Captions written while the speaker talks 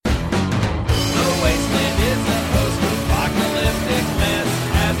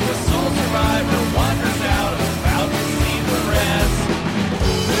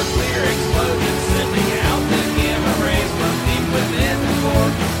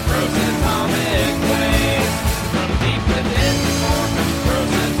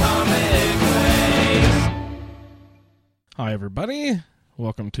everybody.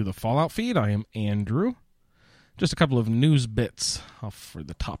 Welcome to the Fallout feed. I am Andrew. Just a couple of news bits off for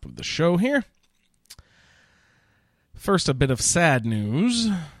the top of the show here. First, a bit of sad news.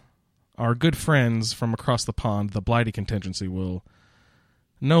 Our good friends from across the pond, the Blighty contingency, will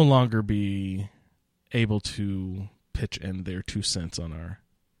no longer be able to pitch in their 2 cents on our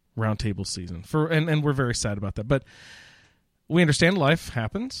roundtable season. And we're very sad about that. But we understand life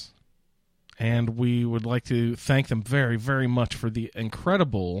happens. And we would like to thank them very, very much for the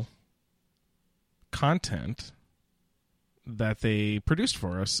incredible content that they produced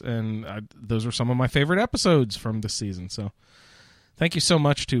for us. And those are some of my favorite episodes from this season. So thank you so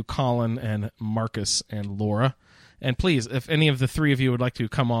much to Colin and Marcus and Laura. And please, if any of the three of you would like to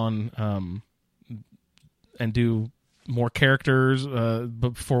come on and do more characters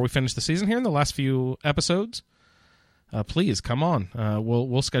before we finish the season here in the last few episodes, please come on.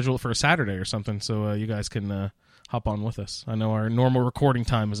 We'll schedule it for a Saturday or something so you guys can hop on with us. I know our normal recording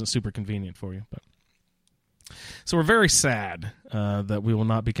time isn't super convenient for you, but so we're very sad that we will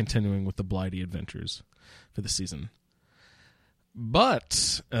not be continuing with the Blighty adventures for the season.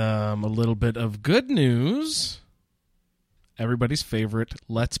 But a little bit of good news. Everybody's favorite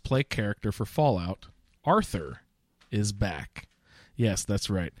Let's Play character for Fallout, Arthur, is back. Yes, that's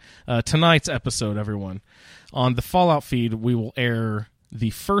right. Tonight's episode, everyone. On the Fallout feed, we will air the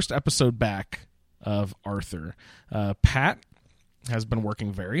first episode back of Arthur. Pat has been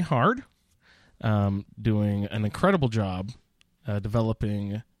working very hard, doing an incredible job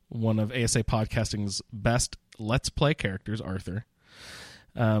developing one of ASA Podcasting's best Let's Play characters, Arthur.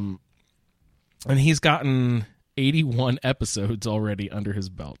 And he's gotten 81 episodes already under his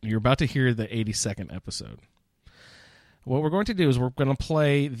belt. You're about to hear the 82nd episode. What we're going to do is we're going to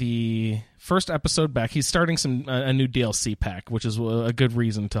play the first episode back. He's starting a new DLC pack, which is a good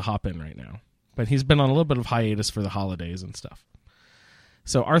reason to hop in right now. But he's been on a little bit of hiatus for the holidays and stuff.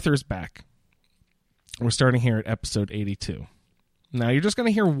 So Arthur's back. We're starting here at episode 82. Now you're just going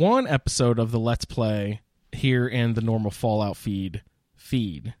to hear one episode of the Let's Play here in the normal Fallout feed.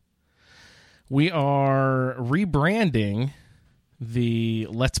 We are rebranding the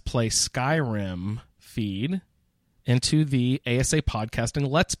Let's Play Skyrim feed into the ASA Podcasting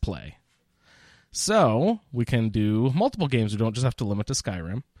Let's Play. So we can do multiple games. We don't just have to limit to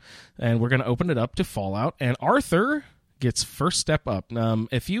Skyrim. And we're going to open it up to Fallout. And Arthur gets first step up.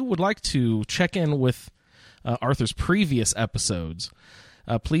 If you would like to check in with Arthur's previous episodes,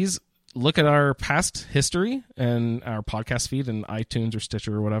 please look at our past history and our podcast feed in iTunes or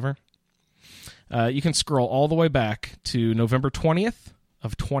Stitcher or whatever. You can scroll all the way back to November 20th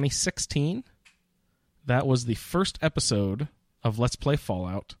of 2016. That was the first episode of Let's Play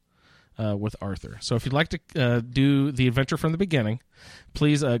Fallout with Arthur. So if you'd like to do the adventure from the beginning,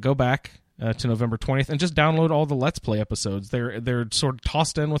 please go back to November 20th and just download all the Let's Play episodes. They're sort of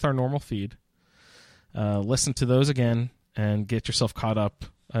tossed in with our normal feed. Listen to those again and get yourself caught up.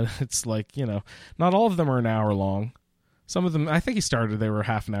 It's like, not all of them are an hour long. Some of them, I think they were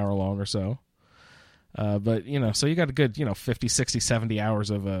half an hour long or so. But, so you got a good, 50, 60, 70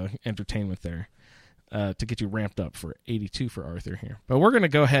 hours of entertainment there. To get you ramped up for 82 for Arthur here. But we're going to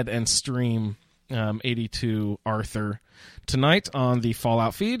go ahead and stream 82 Arthur tonight on the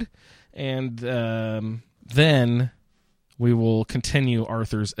Fallout feed. And then we will continue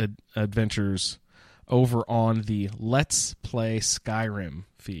Arthur's adventures over on the Let's Play Skyrim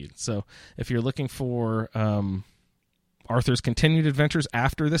feed. So if you're looking for Arthur's continued adventures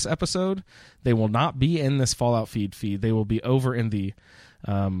after this episode, they will not be in this Fallout feed. They will be over in the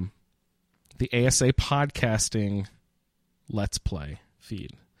ASA Podcasting Let's Play feed.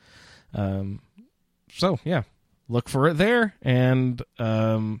 So, yeah, look for it there. And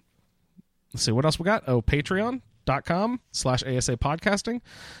let's see, what else we got? Oh, patreon.com/ASA Podcasting.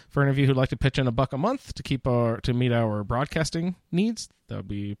 For any of you who'd like to pitch in $1 a month to meet our broadcasting needs, that would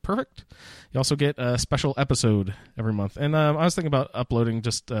be perfect. You also get a special episode every month. And I was thinking about uploading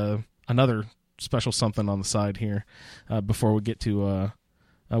just another special something on the side here before we get to...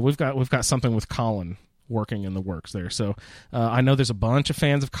 We've got something with Colin working in the works there. So I know there's a bunch of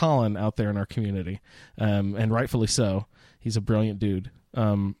fans of Colin out there in our community, and rightfully so. He's a brilliant dude.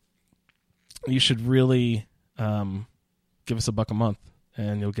 You should really give us $1 a month,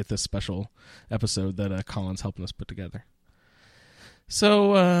 and you'll get this special episode that Colin's helping us put together.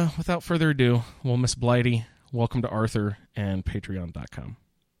 So without further ado, we'll Miss Blighty, welcome to Arthur, and patreon.com.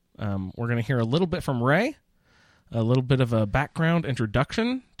 We're going to hear a little bit from Ray, a little bit of a background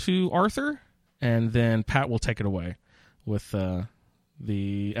introduction to Arthur, and then Pat will take it away with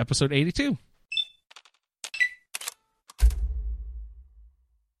the episode 82.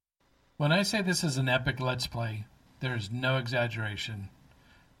 When I say this is an epic Let's Play, There is no exaggeration.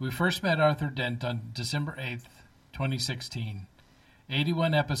 We first met Arthur Dent on December 8th, 2016.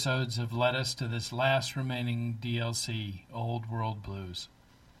 81 episodes have led us to this last remaining DLC, Old World Blues.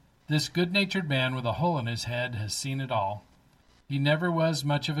 This good-natured man with a hole in his head has seen it all. He never was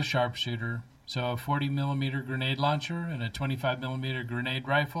much of a sharpshooter, so a 40mm grenade launcher and a 25mm grenade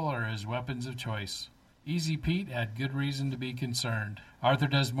rifle are his weapons of choice. Easy Pete had good reason to be concerned. Arthur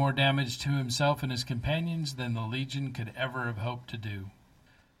does more damage to himself and his companions than the Legion could ever have hoped to do.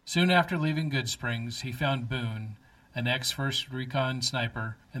 Soon after leaving Goodsprings, he found Boone, an ex-1st Recon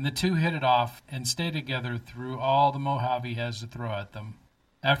sniper, and the two hit it off and stayed together through all the Mojave has to throw at them.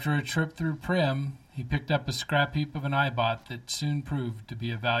 After a trip through Prim, he picked up a scrap heap of an Eyebot that soon proved to be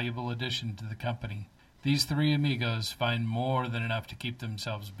a valuable addition to the company. These three amigos find more than enough to keep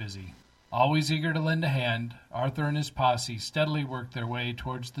themselves busy. Always eager to lend a hand, Arthur and his posse steadily work their way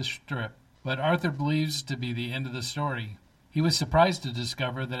towards the Strip, what Arthur believes to be the end of the story. He was surprised to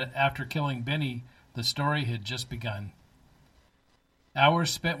discover that after killing Benny, the story had just begun. Hours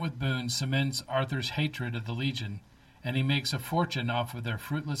spent with Boone cements Arthur's hatred of the Legion, and he makes a fortune off of their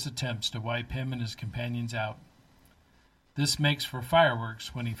fruitless attempts to wipe him and his companions out. This makes for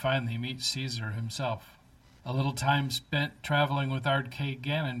fireworks when he finally meets Caesar himself. A little time spent traveling with R.K.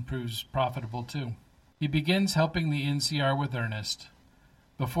 Gannon proves profitable too. He begins helping the NCR with Ernest.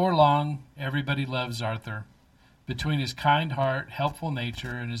 Before long, everybody loves Arthur. Between his kind heart, helpful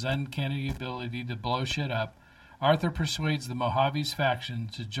nature, and his uncanny ability to blow shit up, Arthur persuades the Mojave's faction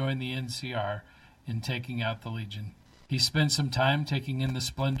to join the NCR in taking out the Legion. He spends some time taking in the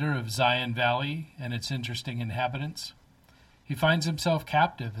splendor of Zion Valley and its interesting inhabitants. He finds himself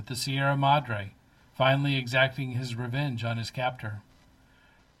captive at the Sierra Madre, finally exacting his revenge on his captor.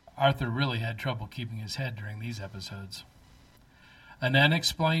 Arthur really had trouble keeping his head during these episodes. An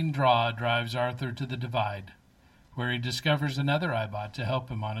unexplained draw drives Arthur to the Divide, where he discovers another Eyebot to help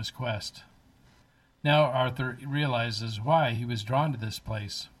him on his quest. Now Arthur realizes why he was drawn to this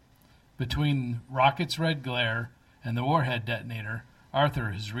place. Between Rocket's red glare and the warhead detonator,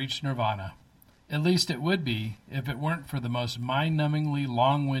 Arthur has reached nirvana. At least it would be if it weren't for the most mind-numbingly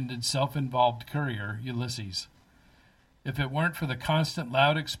long-winded, self-involved courier, Ulysses. If it weren't for the constant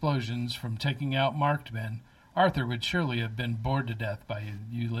loud explosions from taking out marked men, Arthur would surely have been bored to death by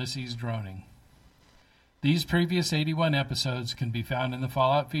Ulysses' droning. These previous 81 episodes can be found in the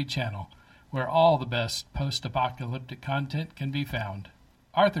Fallout Feed channel, where all the best post-apocalyptic content can be found.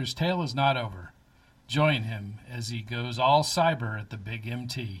 Arthur's tale is not over. Join him as he goes all cyber at the Big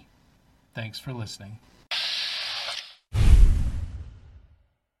MT. Thanks for listening.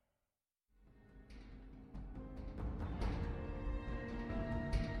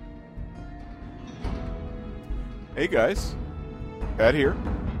 Hey guys, Pat here.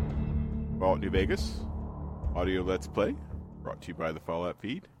 Fallout New Vegas, audio Let's Play, brought to you by the Fallout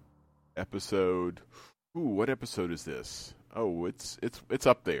Feed. Episode, what episode is this? Oh, it's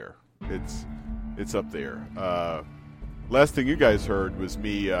up there. It's up there. Last thing you guys heard was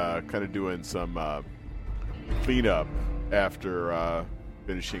me kind of doing some cleanup after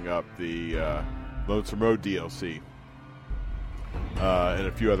finishing up the Lonesome Road DLC and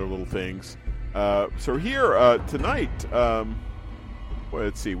a few other little things. So here tonight, well,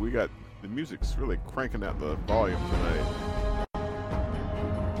 let's see, we got the music's really cranking out the volume tonight.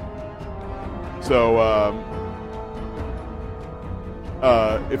 So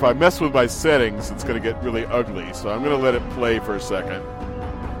if I mess with my settings, it's going to get really ugly. So I'm going to let it play for a second.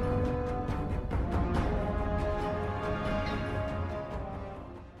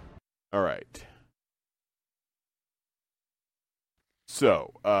 All right.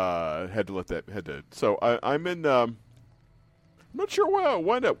 So So I'm in. I'm not sure why I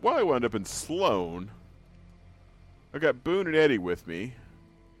wound up in Sloan. I got Boone and Eddie with me.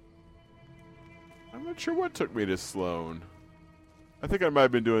 I'm not sure what took me to Sloan. I think I might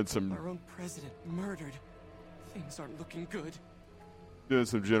have been doing some... Our own president murdered. Things aren't looking good. Doing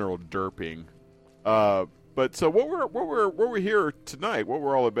some general derping. But so what we're here tonight, what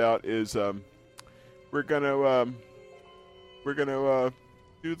we're all about is we're gonna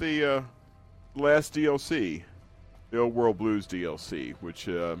do the last DLC, the Old World Blues DLC, which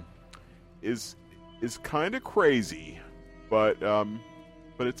is kind of crazy, but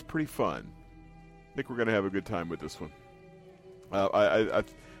it's pretty fun. I think we're gonna have a good time with this one. I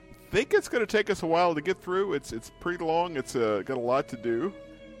think it's going to take us a while to get through. It's pretty long. It's got a lot to do,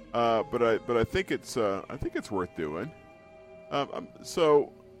 but I think it's worth doing.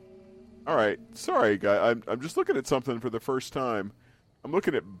 So, all right. Sorry, guy. I'm just looking at something for the first time. I'm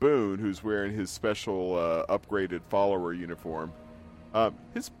looking at Boone, who's wearing his special upgraded follower uniform.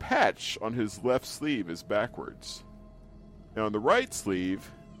 His patch on his left sleeve is backwards. Now on the right sleeve,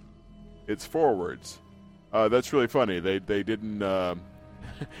 it's forwards. That's really funny. They didn't.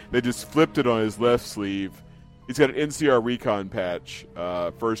 They just flipped it on his left sleeve. He's got an NCR Recon patch,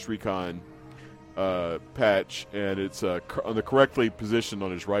 first Recon patch, and it's on the correctly positioned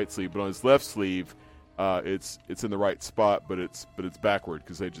on his right sleeve. But on his left sleeve, it's in the right spot, but it's backward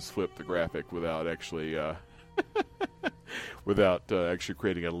because they just flipped the graphic without actually actually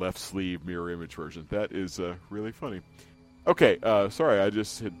creating a left sleeve mirror image version. That is really funny. Okay, sorry, I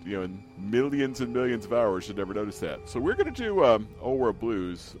just had, in millions and millions of hours, had never noticed that. So we're going to do Old World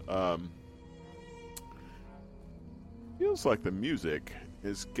Blues. Feels like the music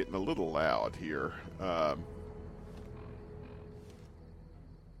is getting a little loud here.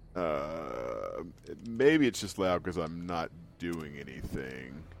 Maybe it's just loud because I'm not doing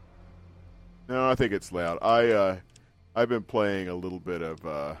anything. No, I think it's loud. I've been playing a little bit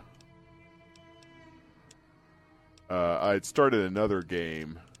of... I had started another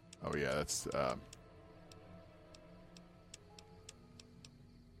game. Oh yeah, that's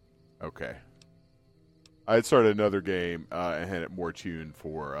okay. I had started another game and had it more tuned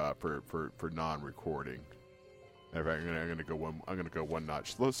for non-recording. In fact, I'm gonna go one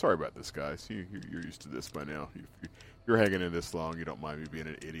notch. Sorry about this, guys. You're used to this by now. You're hanging in this long. You don't mind me being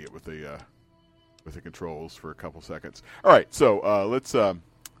an idiot with the controls for a couple seconds. All right, so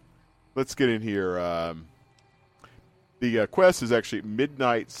let's get in here. The quest is actually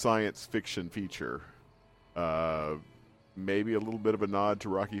midnight science fiction feature. Maybe a little bit of a nod to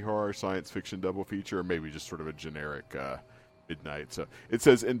Rocky Horror science fiction double feature, or maybe just sort of a generic midnight. So it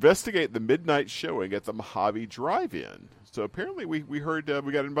says, investigate the midnight showing at the Mojave Drive-In. So apparently we heard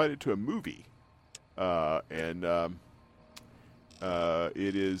we got invited to a movie. And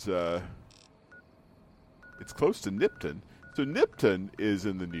it is it's close to Nipton. So Nipton is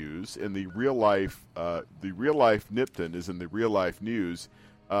in the news, and the real life Nipton is in the real life news.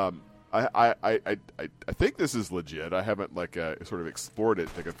 I think this is legit. I haven't sort of explored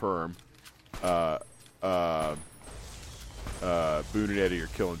it to confirm. Boone and Eddie are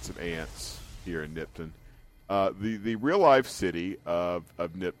killing some ants here in Nipton. The real life city of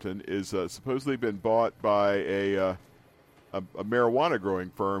Nipton is supposedly been bought by a marijuana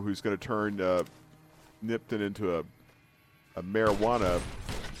growing firm who's going to turn Nipton into a marijuana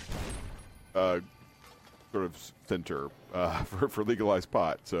sort of center for legalized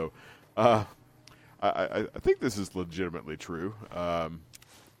pot. So I think this is legitimately true.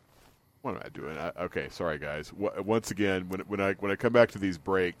 What am I doing? Okay, sorry guys. Once again, when I come back to these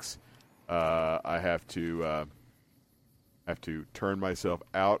breaks, I have to turn myself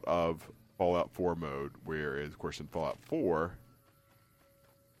out of Fallout 4 mode, whereas of course in Fallout 4,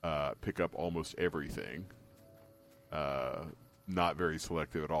 pick up almost everything. Not very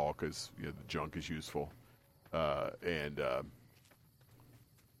selective at all because the junk is useful, and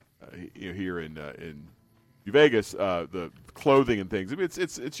here in New Vegas, the clothing and things. I mean,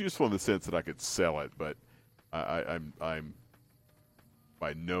 it's useful in the sense that I could sell it, but I'm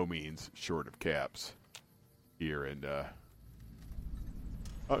by no means short of caps here. And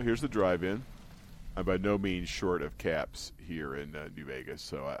here's the drive-in. I'm by no means short of caps here in New Vegas,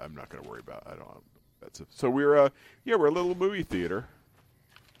 so I'm not going to worry about. I don't. So we're a little movie theater.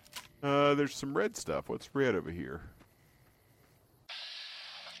 There's some red stuff. What's red over here?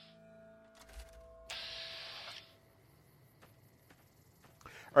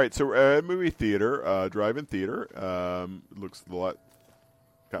 All right, so we're at a movie theater, drive-in theater. Looks a lot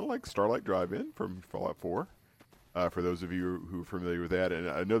kind of like Starlight Drive-In from Fallout 4. For those of you who are familiar with that, and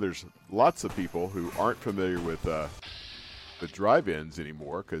I know there's lots of people who aren't familiar with the drive-ins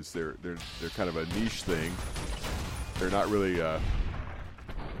anymore because they're kind of a niche thing. They're not really. That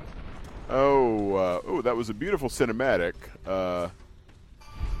was a beautiful cinematic.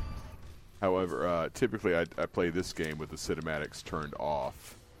 However, typically I play this game with the cinematics turned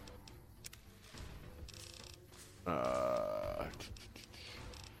off.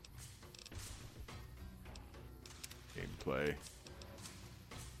 Gameplay.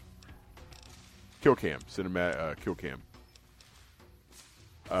 Kill cam. Kill cam.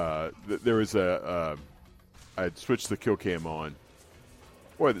 There was I had switched the kill cam on.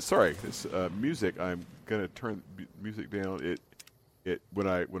 Boy, sorry, this music. I'm gonna turn music down. When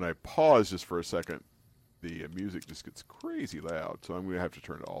I pause just for a second, the music just gets crazy loud. So I'm gonna have to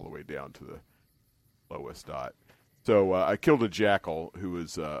turn it all the way down to the lowest dot. So I killed a jackal who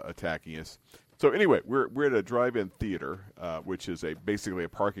was attacking us. So anyway, we're at a drive-in theater, which is basically a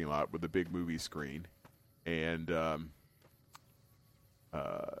parking lot with a big movie screen, and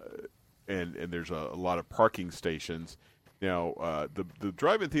there's a lot of parking stations. Now, the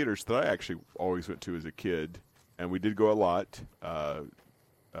drive-in theaters that I actually always went to as a kid, and we did go a lot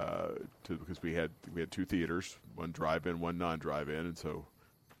because we had 2 theaters, one drive-in, one non-drive-in, and so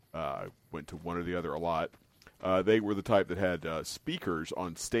I went to one or the other a lot. They were the type that had speakers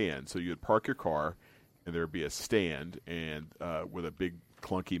on stands, so you'd park your car, and there would be a stand and with a big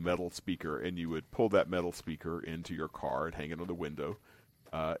clunky metal speaker, and you would pull that metal speaker into your car and hang it on the window,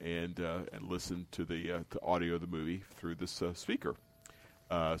 and listen to the audio of the movie through this speaker.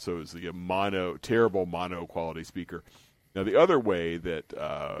 So it was the terrible mono quality speaker. Now the other way that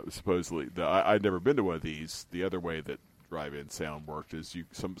supposedly I'd never been to one of these. The other way that drive-in sound worked is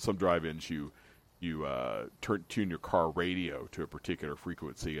some drive-ins you tune your car radio to a particular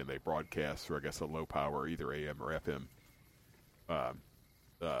frequency, and they broadcast through, I guess, a low power, either AM or FM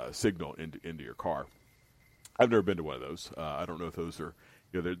signal into your car. I've never been to one of those. I don't know if those are,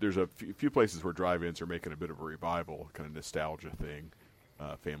 there's a few places where drive-ins are making a bit of a revival, kind of nostalgia thing,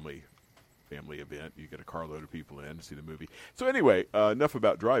 family event. You get a carload of people in to see the movie. So anyway, enough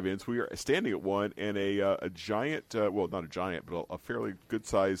about drive-ins. We are standing at one, and a giant, well, not a giant, but a fairly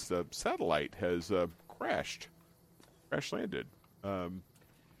good-sized satellite has crash landed.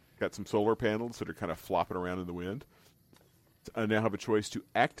 Got some solar panels that are kind of flopping around in the wind. I now have a choice to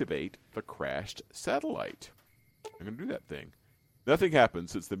activate the crashed satellite. I'm going to do that thing. Nothing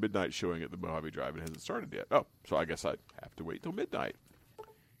happens since the midnight showing at the Mojave Drive. It hasn't started yet. Oh, so I guess I have to wait till midnight.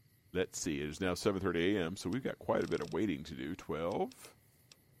 Let's see. It is now 7:30 a.m., so we've got quite a bit of waiting to do. 12,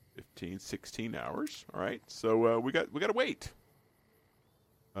 15, 16 hours. All right, so we got to wait.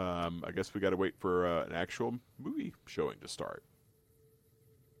 I guess we got to wait for an actual movie showing to start.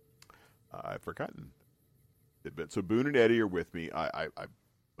 I've forgotten. So Boone and Eddie are with me. I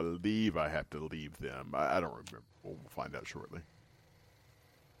believe I have to leave them. I don't remember. We'll find out shortly.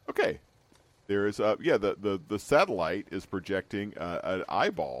 Okay. There is the satellite is projecting an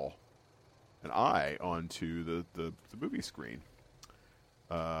eye onto the movie screen.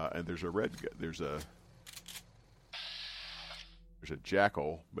 And there's a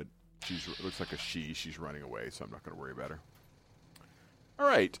jackal, but looks like a she. She's running away, so I'm not going to worry about her. All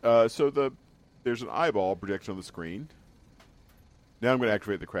right. So there's an eyeball projected on the screen. Now I'm going to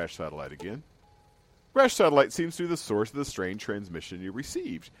activate the crash satellite again. Crash satellite seems to be the source of the strange transmission you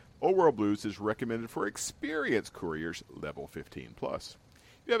received. Old World Blues is recommended for experienced couriers level 15+.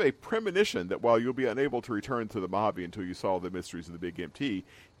 You have a premonition that while you'll be unable to return to the Mojave until you solve the mysteries of the Big Empty,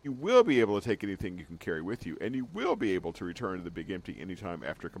 you will be able to take anything you can carry with you, and you will be able to return to the Big Empty anytime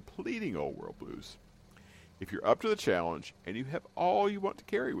after completing Old World Blues. If you're up to the challenge and you have all you want to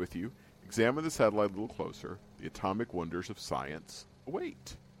carry with you, examine the satellite a little closer. The atomic wonders of science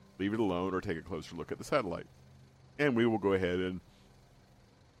await. Leave it alone or take a closer look at the satellite. And we will go ahead and...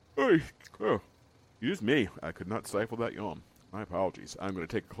 Excuse me. I could not stifle that yawn. My apologies. I'm going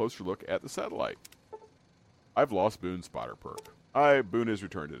to take a closer look at the satellite. I've lost Boone's spotter perk. Boone has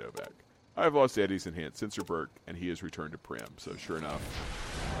returned to Novak. I've lost Eddie's enhanced sensor perk, and he has returned to Prim. So sure enough,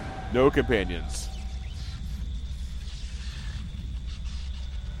 no companions.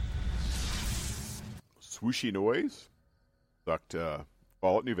 Swooshy noise. Ducked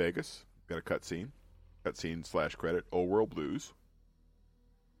Fallout New Vegas. Got a cutscene. Cutscene/credit. Old World Blues.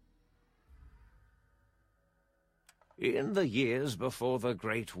 In the years before the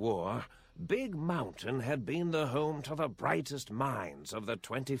Great War, Big Mountain had been the home to the brightest minds of the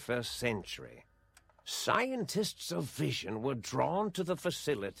 21st century. Scientists of vision were drawn to the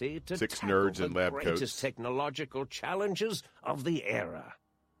facility to tackle the greatest technological challenges of the era.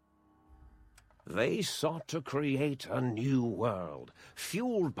 They sought to create a new world,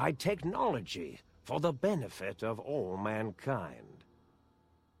 fueled by technology for the benefit of all mankind.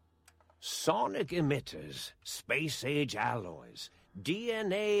 Sonic emitters, space-age alloys,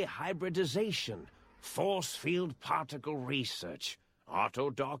 DNA hybridization, force field particle research,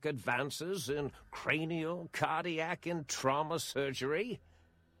 autodoc advances in cranial, cardiac, and trauma surgery.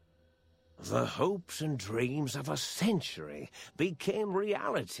 The hopes and dreams of a century became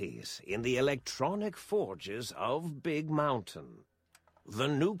realities in the electronic forges of Big Mountain. The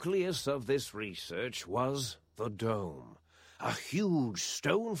nucleus of this research was the Dome, a huge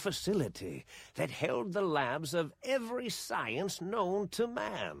stone facility that held the labs of every science known to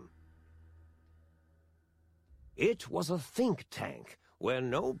man. It was a think tank where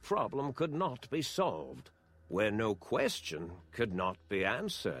no problem could not be solved, where no question could not be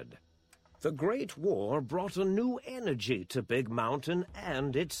answered. The Great War brought a new energy to Big Mountain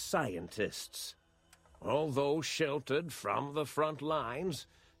and its scientists. Although sheltered from the front lines,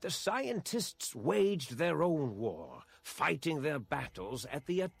 the scientists waged their own war, fighting their battles at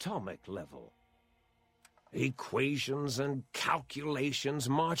the atomic level. Equations and calculations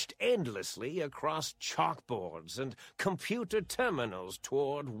marched endlessly across chalkboards and computer terminals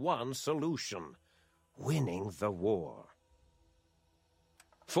toward one solution: winning the war.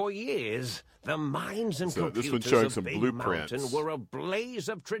 For years, the minds and So this one's computers showing of some Big blueprints. Mountain were a blaze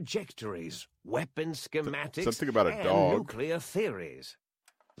of trajectories, weapon schematics, Something about a and dog. nuclear theories.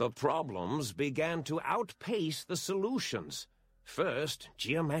 The problems began to outpace the solutions, first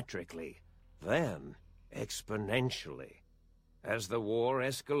geometrically, then exponentially. As the war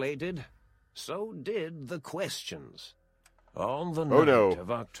escalated, so did the questions. On the night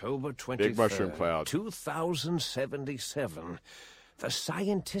of October 23rd, Big mushroom cloud. 2077, the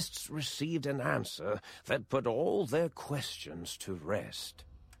scientists received an answer that put all their questions to rest.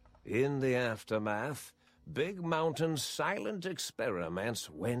 In the aftermath, Big Mountain's silent experiments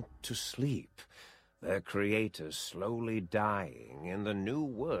went to sleep, their creators slowly dying in the new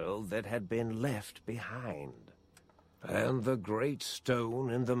world that had been left behind. And the great stone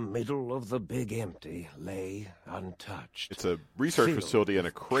in the middle of the Big Empty lay untouched. It's a research filled facility in a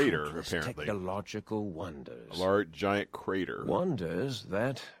with crater, countless apparently. Technological wonders. A large, giant crater. Wonders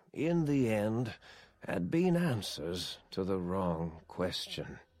that, in the end, had been answers to the wrong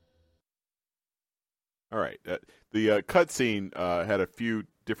question. All right. The cutscene had a few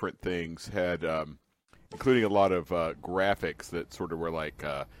different things, including a lot of graphics that sort of were like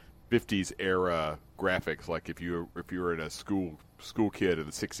 50s era graphics, like if you were in a school kid in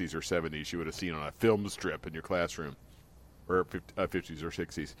the 60s or 70s, you would have seen on a film strip in your classroom, or 50s or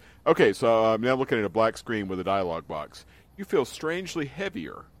 60s. Okay, so I'm now looking at a black screen with a dialogue box. You feel strangely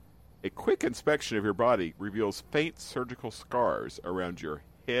heavier. A quick inspection of your body reveals faint surgical scars around your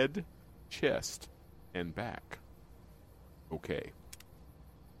head, chest, and back. Okay.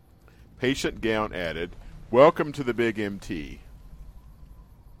 Patient gown added. Welcome to the Big MT.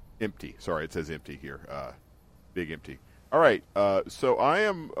 Empty. Sorry, it says empty here. Big Empty. All right. So I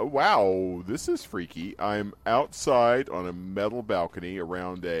am. Wow, this is freaky. I'm outside on a metal balcony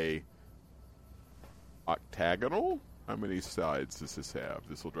around a octagonal. How many sides does this have?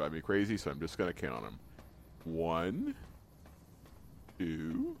 This will drive me crazy, so I'm just going to count them. 1,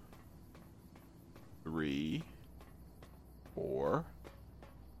 2, 3, 4,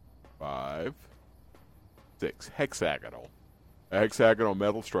 5, 6. Hexagonal. A hexagonal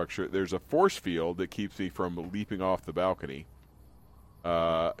metal structure. There's a force field that keeps me from leaping off the balcony.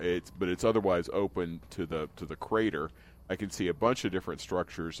 But it's otherwise open to the crater. I can see a bunch of different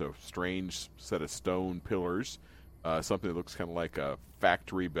structures, a strange set of stone pillars, something that looks kind of like a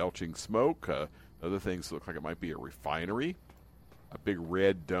factory belching smoke, other things that look like it might be a refinery, a big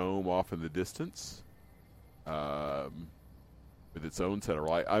red dome off in the distance, with its own set of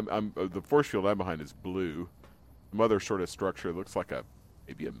light. The force field I'm behind is blue. Some other sort of structure looks like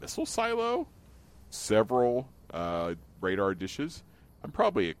maybe a missile silo. Several radar dishes. I'm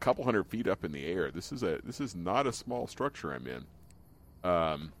probably a couple hundred feet up in the air. This is not a small structure I'm in.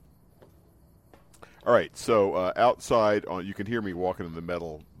 All right, so outside, you can hear me walking in the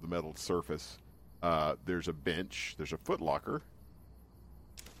metal surface. There's a bench. There's a footlocker.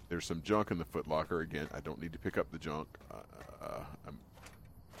 There's some junk in the footlocker. Again, I don't need to pick up the junk.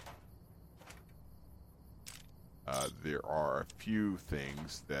 There are a few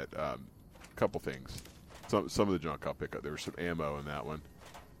things that, couple things. Some of the junk I'll pick up. There was some ammo in that one.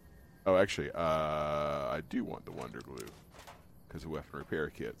 Oh, actually, I do want the Wonder Glue because of weapon repair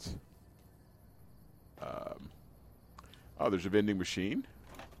kits. There's a vending machine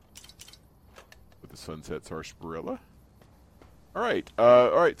with the Sunset Sarsaparilla. All right.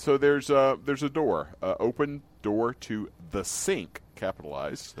 So there's a door, open door to the sink,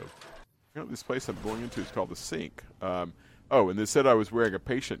 capitalized. So this place I'm going into is called the Sink. And they said I was wearing a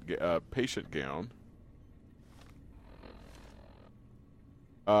patient gown.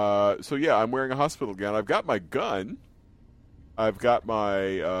 So yeah, I'm wearing a hospital gown. I've got my gun. I've got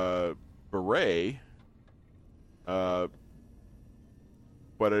my beret. But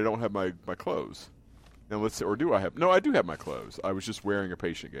I don't have my clothes. Now let's see, or do I have? No, I do have my clothes. I was just wearing a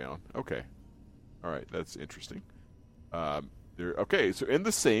patient gown. Okay. All right, that's interesting. Okay, so in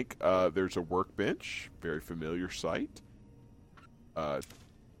the sink, there's a workbench, very familiar sight.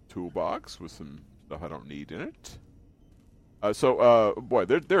 Toolbox with some stuff I don't need in it. Boy,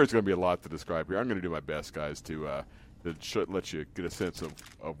 there's going to be a lot to describe here. I'm going to do my best, guys, to let you get a sense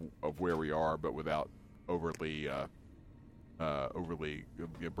of where we are, but without overly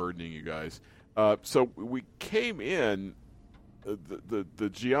burdening you guys. So we came in. The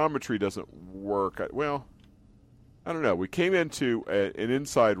geometry doesn't work. I don't know. We came into an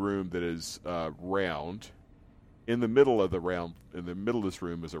inside room that is round. In the middle of this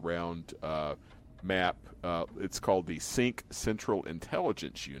room is a round map. It's called the Sync Central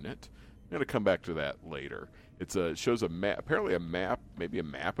Intelligence Unit. I'm going to come back to that later. It shows a map, apparently a map, maybe a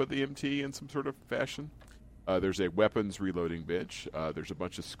map of the MT in some sort of fashion. There's a weapons reloading bench. There's a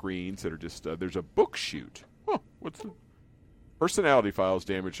bunch of screens that are just, there's a book chute. Huh, what's the... Personality files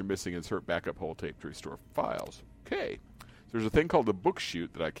damaged or missing. Insert backup whole tape to restore files. Okay. There's a thing called the book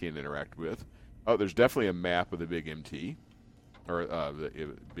chute that I can't interact with. Oh, there's definitely a map of the big MT. Or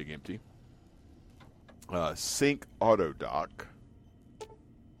the big MT. Sync auto dock.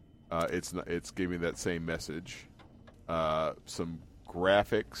 It's giving that same message. Some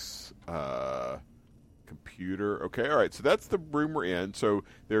graphics. Computer. Okay, all right. So that's the room we're in. So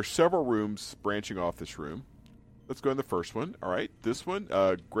there are several rooms branching off this room. Let's go in the first one. All right, this one,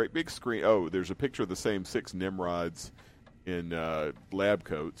 great big screen. Oh, there's a picture of the same 6 Nimrods in lab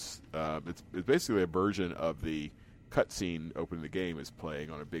coats. It's basically a version of the cutscene opening the game is playing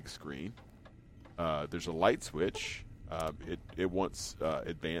on a big screen. There's a light switch. It wants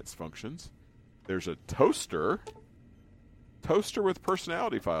advanced functions. There's a toaster. Toaster with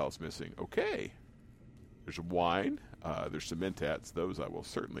personality files missing. Okay. There's wine. There's some Mentats. Those I will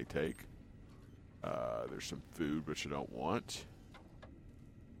certainly take. There's some food, which I don't want.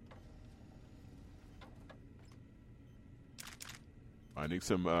 Finding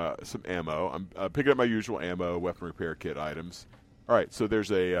some ammo. I'm picking up my usual ammo, weapon repair kit items. All right, so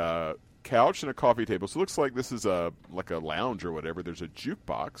there's a couch and a coffee table. So it looks like this is like a lounge or whatever. There's a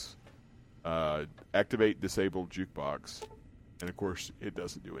jukebox. Activate disabled jukebox. And, of course, it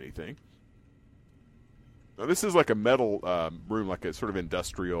doesn't do anything. Now, this is like a metal room, like a sort of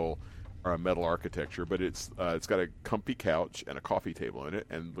industrial... or a metal architecture, but it's got a comfy couch and a coffee table in it,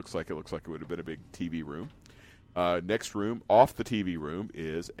 and looks like it would have been a big TV room. Next room, off the TV room,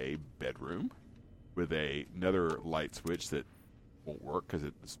 is a bedroom with another light switch that won't work because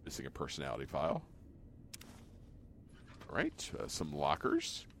it's missing a personality file. All right, some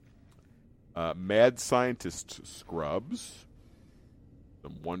lockers. Mad Scientist scrubs.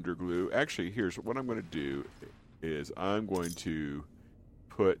 Some Wonder Glue. Actually, here's what I'm going to do is I'm going to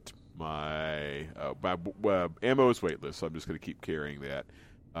put my ammo is weightless, so I'm just going to keep carrying that.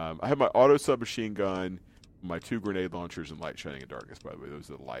 I have my auto submachine gun, my 2 grenade launchers, and light shining in darkness. By the way, those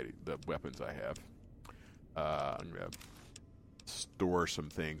are the weapons I have. I'm going to store some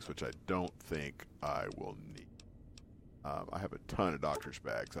things which I don't think I will need. I have a ton of doctor's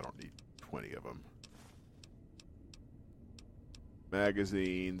bags. I don't need 20 of them.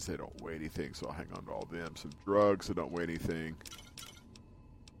 Magazines, they don't weigh anything, so I'll hang on to all of them. Some drugs, they don't weigh anything.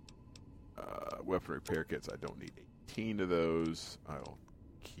 Weapon repair kits, I don't need 18 of those. I'll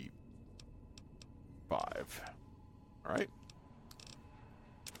keep 5. All right.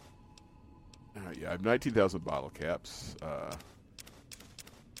 Yeah, I have 19,000 bottle caps.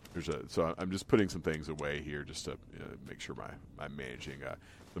 So I'm just putting some things away here just to make sure I'm managing.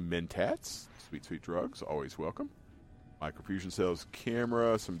 Some Mentats, sweet drugs, always welcome. Microfusion cells,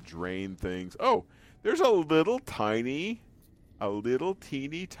 camera, some drain things. Oh, there's a little teeny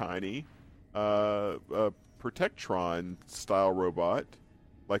tiny Protectron style robot,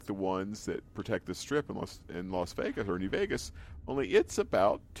 like the ones that protect the Strip in Las Vegas or New Vegas. Only it's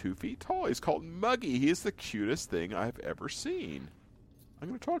about 2 feet tall. He's called Muggy. He is the cutest thing I've ever seen. I'm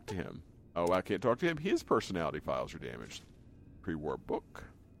going to talk to him. Oh, I can't talk to him. His personality files are damaged. Pre-war book.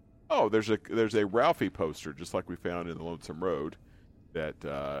 Oh, there's a Ralphie poster, just like we found in the Lonesome Road, that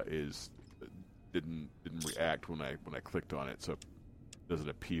didn't react when I clicked on it, so it doesn't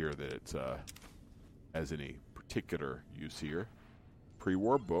appear that it has any particular use here.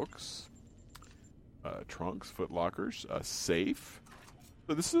 Pre-war books, trunks, footlockers, a safe.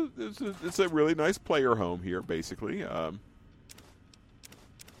 So it's a really nice player home here, basically.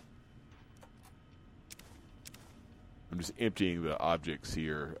 I'm just emptying the objects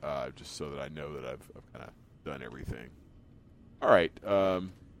here, just so that I know that I've kind of done everything. All right. All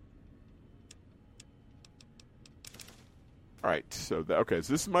right. So so this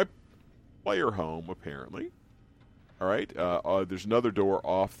is my player home, apparently. All right. There's another door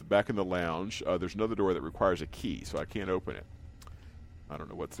back in the lounge. There's another door that requires a key, so I can't open it. I don't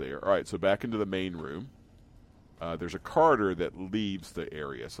know what's there. All right. So back into the main room. There's a corridor that leaves the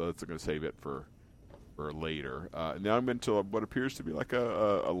area, so that's going to save it for later. Now I'm into what appears to be like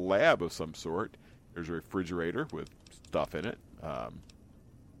a lab of some sort. There's a refrigerator with stuff in it.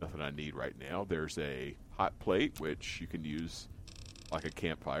 Nothing I need right now. There's a hot plate, which you can use like a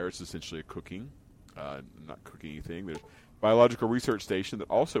campfire. It's essentially a cooking, not cooking anything. There's a biological research station that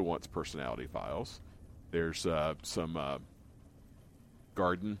also wants personality files. There's some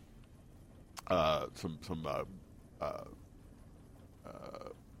garden, some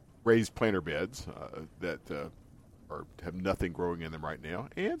raised planter beds that have nothing growing in them right now,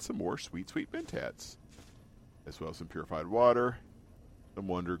 and some more sweet mentats, as well as some purified water, some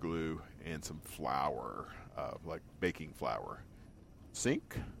Wonder Glue, and some flour, like baking flour.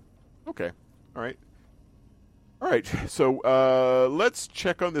 Sink? Okay. All right. So let's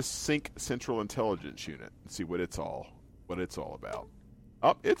check on the Sync Central Intelligence Unit and see what it's all about.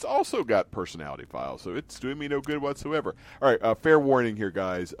 It's also got personality files, so it's doing me no good whatsoever. All right, fair warning here,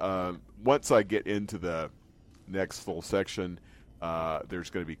 guys. Once I get into the next full section, there's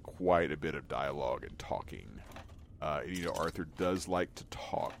going to be quite a bit of dialogue and talking. Arthur does like to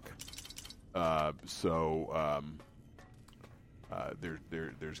talk, so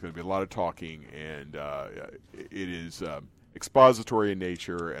there's going to be a lot of talking, and it is expository in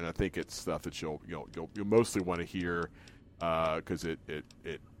nature, and I think it's stuff that you'll mostly want to hear. Because it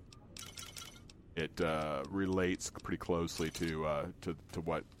relates pretty closely to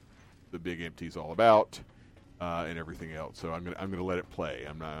what the Big Empty is all about, and everything else. So I'm gonna let it play.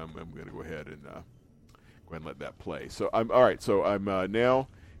 I'm gonna go ahead and let that play. So I'm all right. So I'm now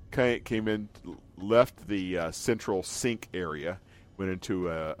came in, left the central sink area, went into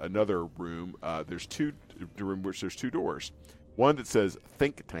another room. There's two doors. One that says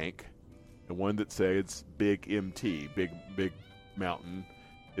Think Tank. The one that says Big MT, big mountain.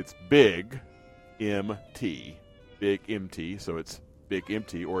 It's Big MT, Big MT. So it's Big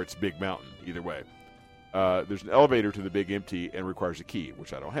Empty or it's Big Mountain. Either way, there's an elevator to the Big Empty and requires a key,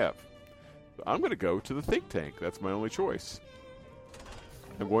 which I don't have. So I'm going to go to the Think Tank. That's my only choice.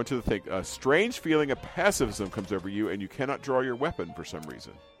 I'm going to the Think. A strange feeling of pacifism comes over you, and you cannot draw your weapon for some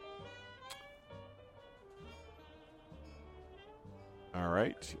reason. All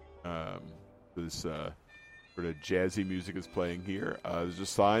right. This sort of jazzy music is playing here. There's a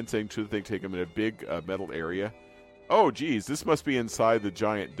sign saying to the Think Tank, I'm in a big metal area. Oh, geez, this must be inside the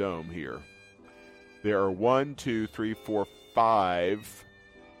giant dome here. There are 1, 2, 3, 4, 5.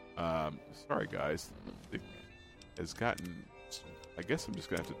 Sorry, guys. It has gotten... I guess I'm just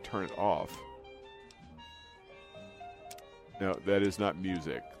going to have to turn it off. No, that is not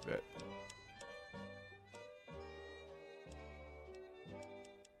music.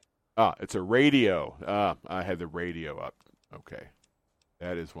 It's a radio. I had the radio up. Okay.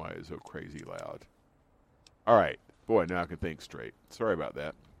 That is why it's so crazy loud. All right. Boy, now I can think straight. Sorry about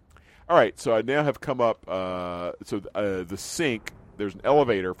that. All right, so I now have come up. The sink, there's an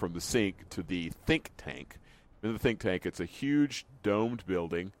elevator from the sink to the Think Tank. In the Think Tank, it's a huge domed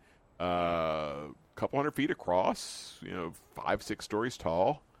building, a couple hundred feet across, 5, 6 stories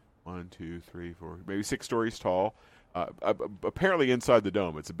tall. 1, 2, 3, 4, maybe 6 stories tall. Apparently inside the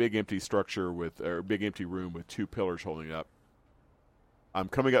dome, it's a big empty structure or a big empty room with 2 pillars holding it up. I'm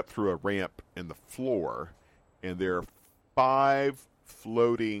coming up through a ramp in the floor, and there are 5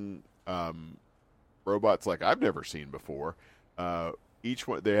 floating robots like I've never seen before. Each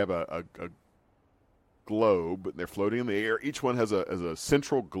one, they have a globe. They're floating in the air. Each one has a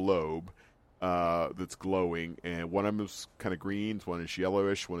central globe that's glowing, and one of them is kind of green, one is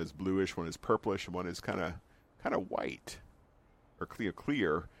yellowish, one is bluish, one is purplish, and one is kind of white or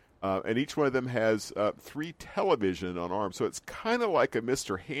clear. And each one of them has 3 television on arms. So it's kind of like a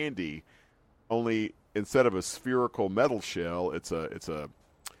Mr. Handy, only instead of a spherical metal shell, it's a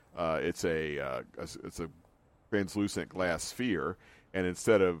translucent glass sphere. And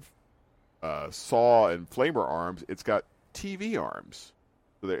instead of saw and flamer arms, it's got TV arms.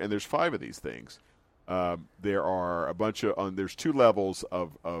 So and there's 5 of these things. There are a bunch of there's 2 levels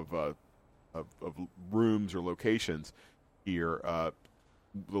of rooms or locations here.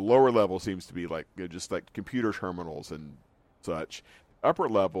 The lower level seems to be like just like computer terminals and such. Upper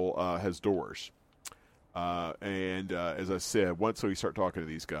level has doors, and as I said, once we start talking to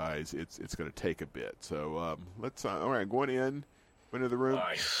these guys, it's going to take a bit. So let's. All right, going into the room.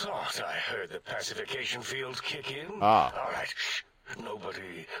 I thought I heard the pacification field kick in. All right, shh.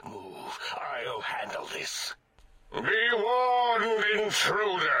 Nobody move. I'll handle this. Be warned,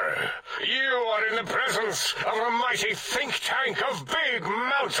 intruder. You are in the presence of a mighty think tank of Big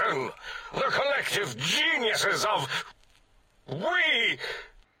Mountain. The collective geniuses of... We...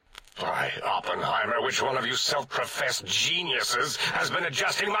 By Oppenheimer, which one of you self-professed geniuses has been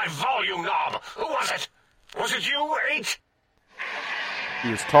adjusting my volume knob? Who was it? Was it you, 8?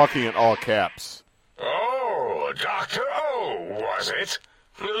 He was talking in all caps. Oh, Dr. O, was it?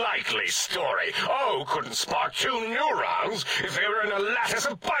 Likely story. O couldn't spark 2 neurons if they were in a lattice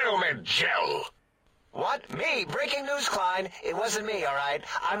of biomed gel. What? Me? Breaking news, Klein. It wasn't me, all right?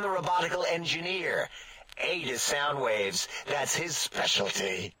 I'm the robotical engineer. 8 is sound waves. That's his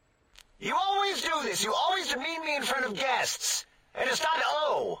specialty. You always do this. You always demean me in front of guests. And it's not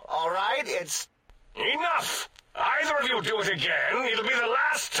O, all it's... Enough! Either of you do it again, it'll be the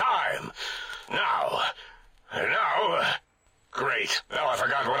last time. Now, great. Now I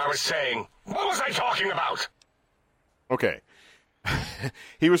forgot what I was saying. What was I talking about? Okay.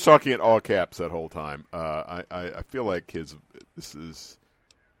 He was talking in all caps that whole time. I feel like this is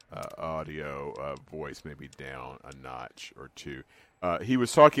audio voice maybe down a notch or two. He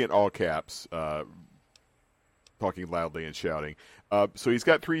was talking in all caps, talking loudly and shouting. So he's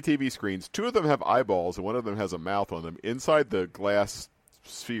got 3 TV screens. 2 of them have eyeballs, and one of them has a mouth on them. Inside the glass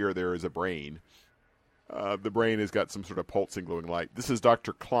sphere there is a brain. The brain has got some sort of pulsing glowing light. This is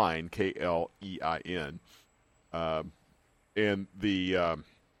Dr. Klein, Klein. And the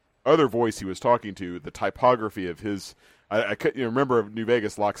other voice he was talking to, the typography of his... I couldn't remember. New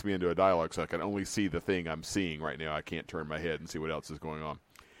Vegas locks me into a dialogue, so I can only see the thing I'm seeing right now. I can't turn my head and see what else is going on.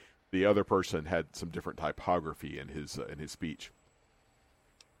 The other person had some different typography in his speech.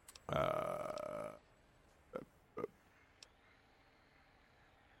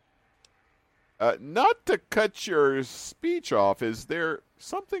 Not to cut your speech off, is there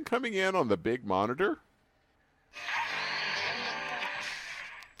something coming in on the big monitor?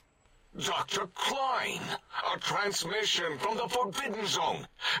 Dr. Klein, a transmission from the Forbidden Zone,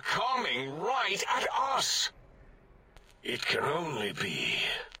 coming right at us. It can only be...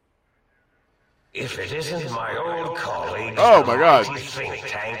 if it isn't my old colleague... Oh, my God. The think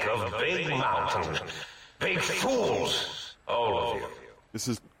tank of Big Mountain. Big fools, all of you. This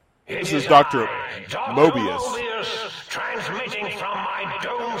is Dr. Mobius. Mobius, transmitting from my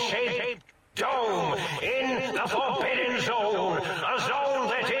dome-shaped dome in the Forbidden Zone, a zone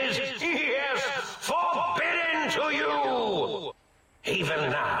that is, yes, forbidden to you.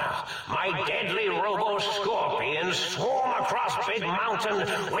 Even now, my deadly robo-scorpions swarm across Big Mountain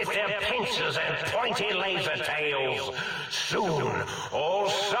with their pincers and pointy laser tails. Soon, all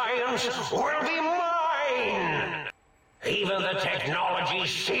science will be mine. Even the technology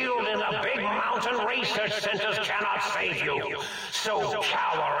sealed in the Big Mountain research centers cannot save you. So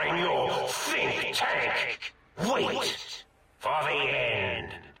cower in your think tank. Wait for the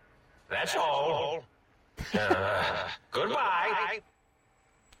end. That's all. Goodbye.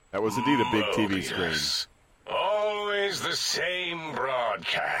 That was indeed a big TV screen. Always the same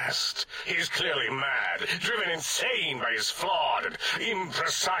broadcast. He's clearly mad, driven insane by his flawed and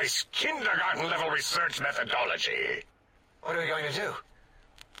imprecise kindergarten-level research methodology. What are we going to do?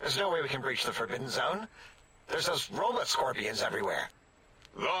 There's no way we can breach the Forbidden Zone. There's those robot scorpions everywhere.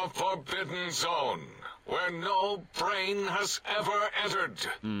 The Forbidden Zone, where no brain has ever entered,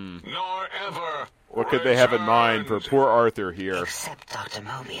 nor ever What could they have in mind for poor Arthur here? Except Dr.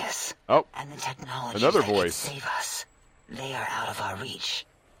 Mobius. Oh, and the technology another that voice. can save us. They are out of our reach.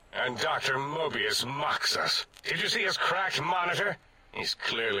 And Dr. Mobius mocks us. Did you see his cracked monitor? He's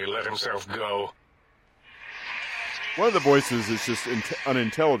clearly let himself go. One of the voices is just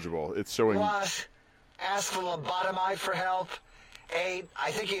unintelligible. It's showing... What? Ask the lobotomite for help? I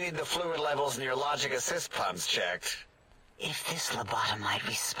think you need the fluid levels in your logic assist pumps checked. If this lobotomite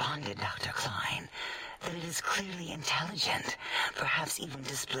responded, Dr. Klein, then it is clearly intelligent, perhaps even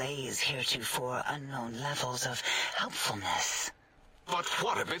displays heretofore unknown levels of helpfulness. But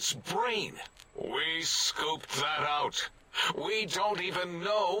what of its brain? We scooped that out. We don't even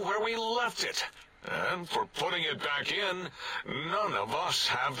know where we left it. And for putting it back in, none of us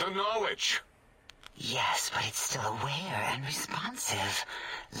have the knowledge. Yes, but it's still aware and responsive.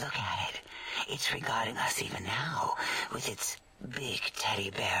 Look at it. It's regarding us even now, with its big teddy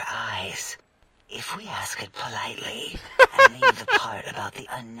bear eyes. If we ask it politely, and leave the part about the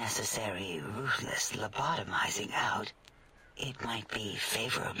unnecessary, ruthless lobotomizing out, it might be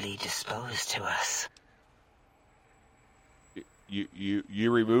favorably disposed to us.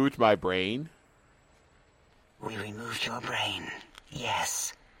 You removed my brain? We removed your brain,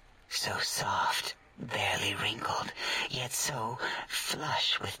 yes. So soft, barely wrinkled, yet so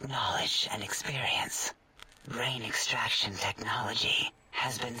flush with knowledge and experience. Brain extraction technology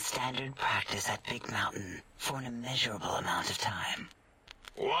has been standard practice at Big Mountain for an immeasurable amount of time.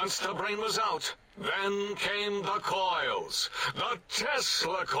 Once the brain was out, then came the coils. The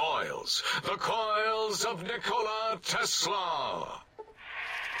Tesla coils. The coils of Nikola Tesla.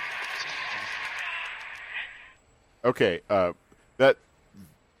 Okay, that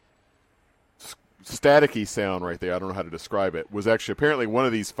staticky sound right there, I don't know how to describe it, was actually apparently one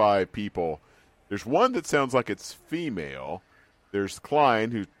of these 5 people. There's one that sounds like it's female. There's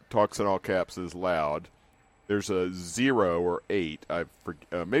Klein, who talks in all caps, is loud. There's a 0 or 8.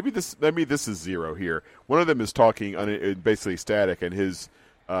 Maybe this is 0 here. One of them is talking basically static, and his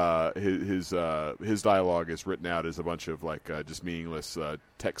dialogue is written out as a bunch of just meaningless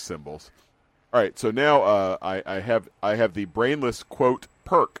text symbols. All right, so now I have the brainless quote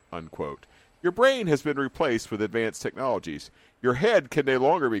perk unquote. Your brain has been replaced with advanced technologies. Your head can no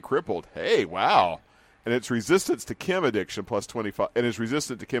longer be crippled. Hey, wow! And it's resistance to chem addiction plus 25, and is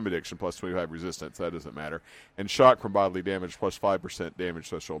resistant to chem addiction plus 25 resistance. That doesn't matter. And shock from bodily damage plus 5% damage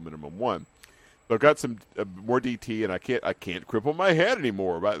threshold minimum 1. So I've got some more DT, and I can't cripple my head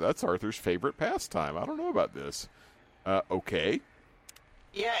anymore. That's Arthur's favorite pastime. I don't know about this. Okay.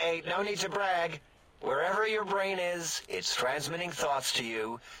 Yeah, ain't no need to brag. Wherever your brain is, it's transmitting thoughts to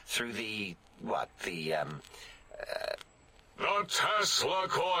you through the Tesla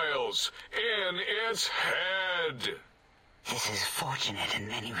coils in its head. This is fortunate in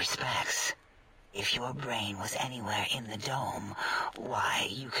many respects. If your brain was anywhere in the dome, why,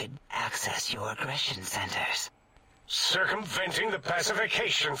 you could access your aggression centers. Circumventing the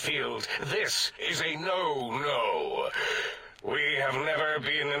pacification field. This is a no-no. We have never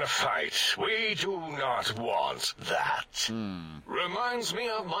been in a fight. We do not want that. Reminds me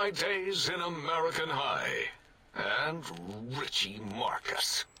of my days in American High. And Richie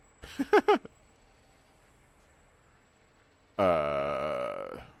Marcus.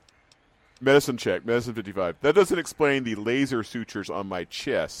 Medicine check. Medicine 55. That doesn't explain the laser sutures on my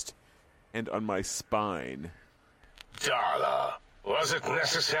chest and on my spine. Darla, was it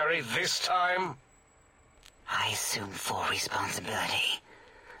necessary this time? I assume full responsibility.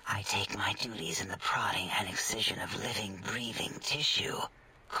 I take my duties in the prodding and excision of living, breathing tissue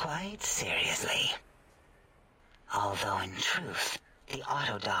quite seriously. Although in truth, the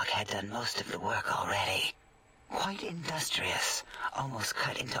autodoc had done most of the work already. Quite industrious, almost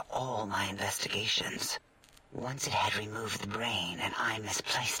cut into all my investigations. Once it had removed the brain and I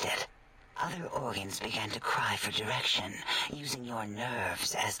misplaced it, other organs began to cry for direction, using your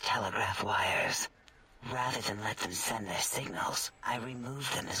nerves as telegraph wires. Rather than let them send their signals, I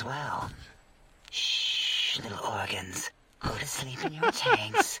removed them as well. Shh, little organs. Go to sleep in your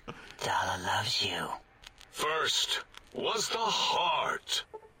tanks. Dala loves you. First was the heart.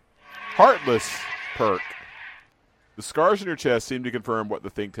 Heartless perk. The scars in your chest seem to confirm what the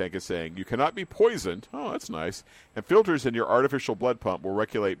think tank is saying. You cannot be poisoned. Oh, that's nice. And filters in your artificial blood pump will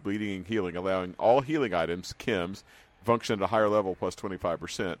regulate bleeding and healing, allowing all healing items, chems, function at a higher level plus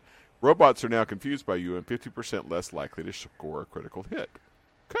 25%. Robots are now confused by you and 50% less likely to score a critical hit.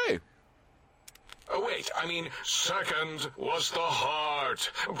 Okay. Second was the heart.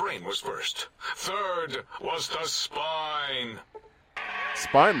 Brain was first. Third was the spine.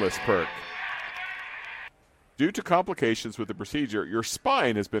 Spineless perk. Due to complications with the procedure, your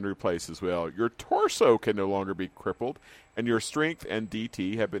spine has been replaced as well. Your torso can no longer be crippled, and your strength and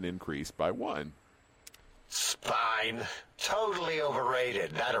DT have been increased by 1. Spine. Totally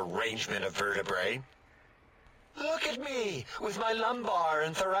overrated, that arrangement of vertebrae. Look at me, with my lumbar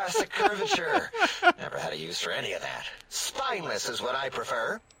and thoracic curvature. Never had a use for any of that. Spineless is what I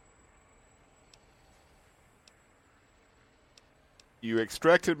prefer. You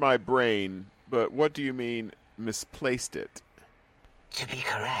extracted my brain, but what do you mean misplaced it? To be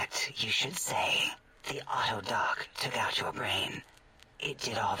correct, you should say, the autodoc took out your brain. It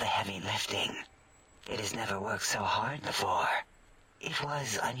did all the heavy lifting. It has never worked so hard before. It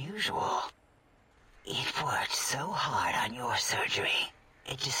was unusual. It worked so hard on your surgery,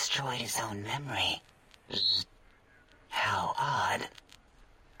 it destroyed its own memory. How odd.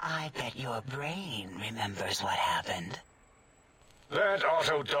 I bet your brain remembers what happened. That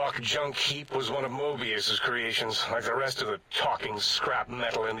autodoc junk heap was one of Mobius's creations, like the rest of the talking scrap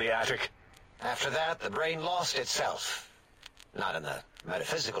metal in the attic. After that, the brain lost itself. Not in the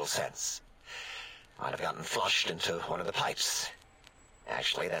metaphysical sense. Might have gotten flushed into one of the pipes.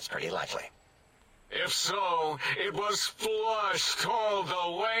 Actually, that's pretty likely. If so, it was flushed all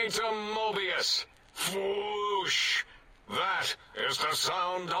the way to Mobius. Flush. That is the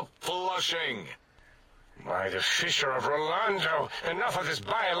sound of flushing. By the Fisher of Rolando, enough of this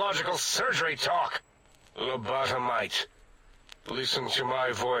biological surgery talk. Lobotomite, listen to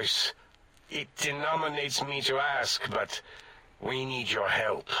my voice. It denominates me to ask, but we need your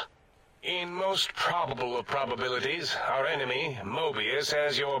help. In most probable of probabilities, our enemy, Mobius,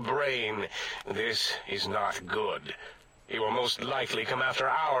 has your brain. This is not good. He will most likely come after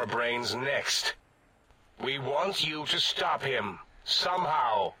our brains next. We want you to stop him,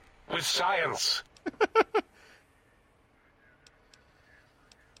 somehow, with science.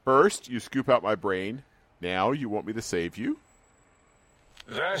 First, you scoop out my brain. Now you want me to save you?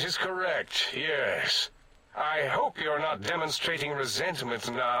 That is correct, yes. I hope you're not demonstrating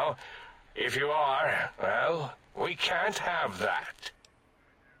resentment now. If you are, well, we can't have that.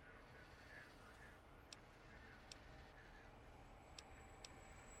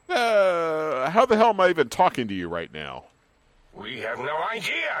 How the hell am I even talking to you right now? We have no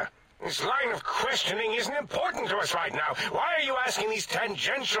idea. This line of questioning isn't important to us right now. Why are you asking these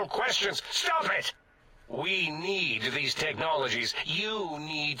tangential questions? Stop it! We need these technologies. You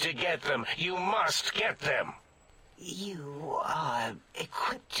need to get them. You must get them. You are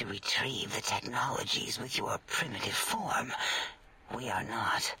equipped to retrieve the technologies with your primitive form. We are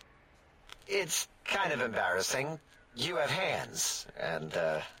not. It's kind of embarrassing. You have hands, and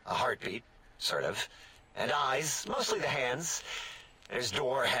a heartbeat, sort of, and eyes, mostly the hands. There's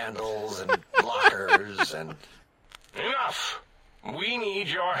door handles and lockers and... Enough! We need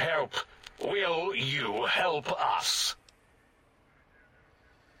your help. Will you help us?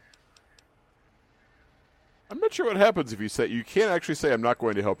 I'm not sure what happens if you say... You can't actually say I'm not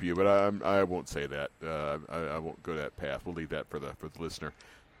going to help you, but I won't say that. I won't go that path. We'll leave that for the listener.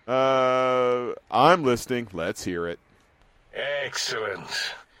 I'm listening. Let's hear it.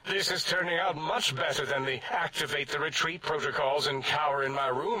 Excellent. This is turning out much better than the activate the retreat protocols and cower in my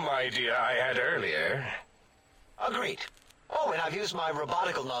room idea I had earlier. Agreed. Oh, and I've used my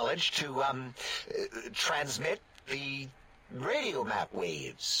robotical knowledge to, transmit the radio map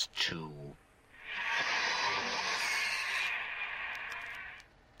waves to...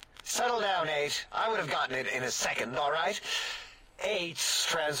 Settle down, 8. I would have gotten it in a second, all right? 8's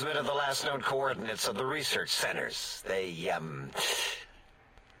transmitted the last known coordinates of the research centers.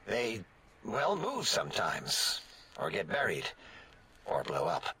 They, well, move sometimes, or get buried, or blow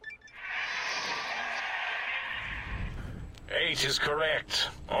up. 8 is correct.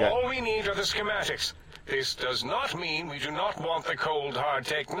 All we need are the schematics. This does not mean we do not want the cold, hard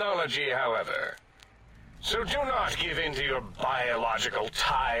technology, however. So do not give in to your biological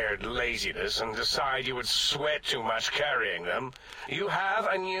tired laziness and decide you would sweat too much carrying them. You have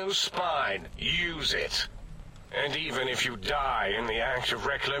a new spine. Use it. And even if you die in the act of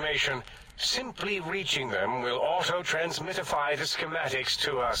reclamation, simply reaching them will auto-transmitify the schematics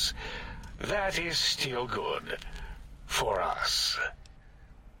to us. That is still good. For us.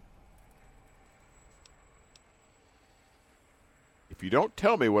 If you don't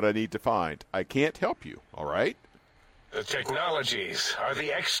tell me what I need to find, I can't help you, all right? The technologies are the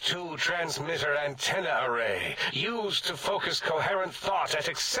X2 transmitter antenna array, used to focus coherent thought at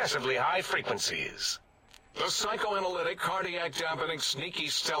excessively high frequencies. The psychoanalytic, cardiac dampening, sneaky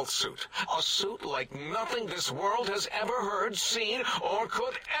stealth suit. A suit like nothing this world has ever heard, seen, or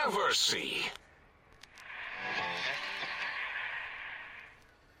could ever see.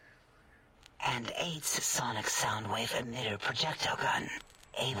 And 8's sonic sound wave emitter projectile gun,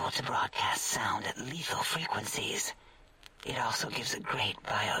 able to broadcast sound at lethal frequencies. It also gives a great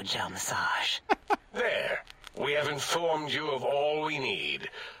biogel massage. There. We have informed you of all we need.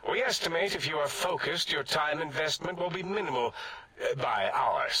 We estimate if you are focused, your time investment will be minimal, by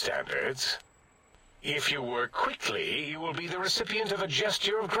our standards. If you work quickly, you will be the recipient of a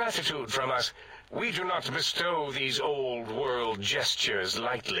gesture of gratitude from us. We do not bestow these old-world gestures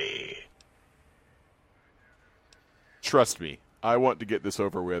lightly. Trust me, I want to get this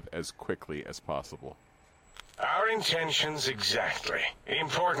over with as quickly as possible. Our intentions exactly. The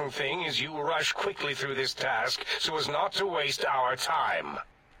important thing is you rush quickly through this task so as not to waste our time.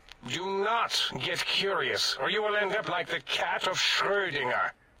 Do not get curious, or you will end up like the cat of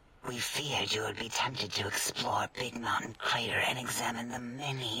Schrödinger. We feared you would be tempted to explore Big Mountain Crater and examine the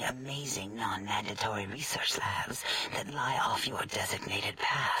many amazing non-mandatory research labs that lie off your designated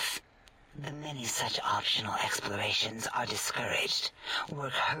path. The many such optional explorations are discouraged.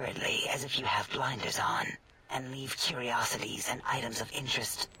 Work hurriedly as if you have blinders on, and leave curiosities and items of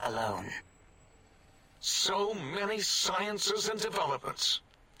interest alone. So many sciences and developments.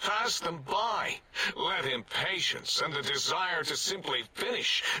 Pass them by. Let impatience and the desire to simply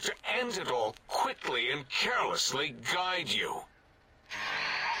finish, to end it all quickly and carelessly guide you.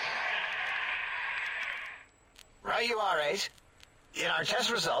 Right you are, 8. In our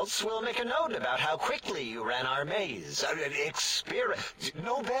test results, we'll make a note about how quickly you ran our maze.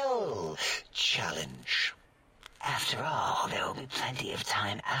 Nobel challenge. After all, there will be plenty of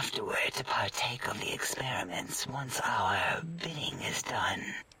time afterward to partake of the experiments once our bidding is done.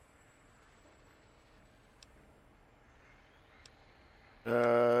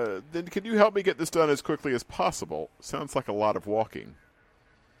 Then can you help me get this done as quickly as possible? Sounds like a lot of walking.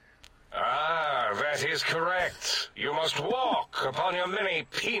 Ah, that is correct. You must walk upon your many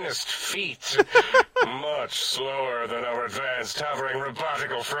penised feet. Much slower than our advanced hovering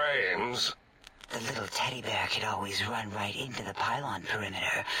robotical frames. The little teddy bear could always run right into the pylon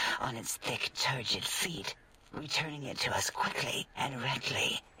perimeter on its thick, turgid feet, returning it to us quickly and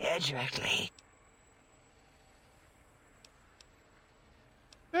directly.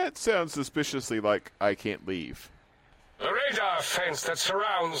 That sounds suspiciously like I can't leave. The radar fence that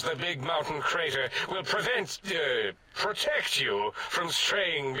surrounds the big mountain crater will protect you from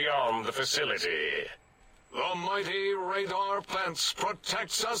straying beyond the facility. The mighty radar fence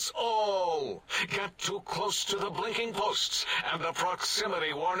protects us all. Get too close to the blinking posts, and the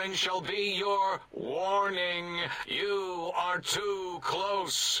proximity warning shall be your warning. You are too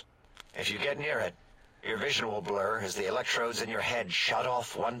close. If you get near it, your vision will blur as the electrodes in your head shut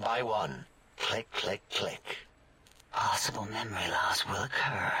off one by one. Click, click, click. Possible memory loss will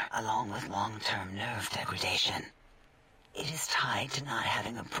occur, along with long-term nerve degradation. It is tied to not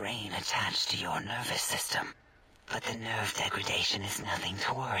having a brain attached to your nervous system. But the nerve degradation is nothing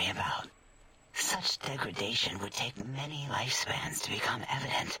to worry about. Such degradation would take many lifespans to become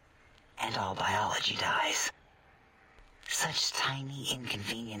evident, and all biology dies. Such tiny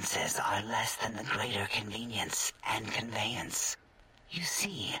inconveniences are less than the greater convenience and conveyance. You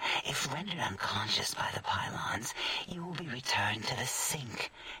see, if rendered unconscious by the pylons, you will be returned to the sink,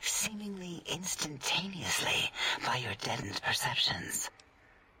 seemingly instantaneously, by your deadened perceptions.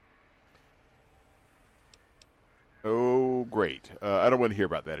 Oh, great. I don't want to hear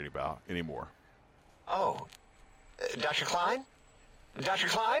about that anymore. Oh, Dr. Klein? Dr.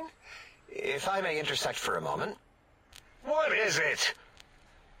 Klein? If I may intersect for a moment. What is it?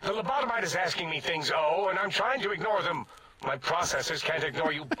 The lobotomite is asking me things, and I'm trying to ignore them. My processors can't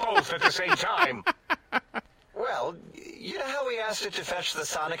ignore you both at the same time. Well, you know how we asked it to fetch the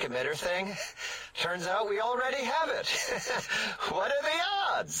sonic emitter thing? Turns out we already have it. What are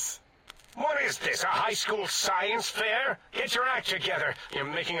the odds? What is this, a high school science fair? Get your act together. You're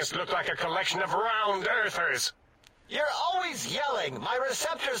making us look like a collection of round earthers. You're always yelling. My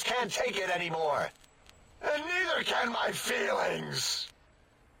receptors can't take it anymore. And neither can my feelings.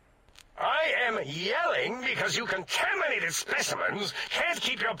 I am yelling because you contaminated specimens can't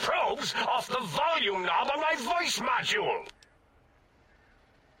keep your probes off the volume knob on my voice module.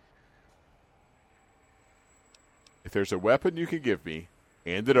 If there's a weapon you can give me,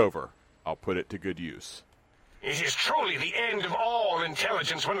 hand it over. I'll put it to good use. It is truly the end of all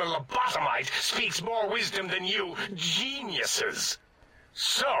intelligence when a lobotomite speaks more wisdom than you geniuses.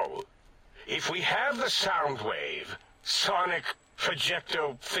 So, if we have the sound wave, sonic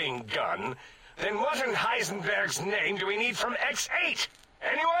projecto thing gun, then what in Heisenberg's name do we need from X8?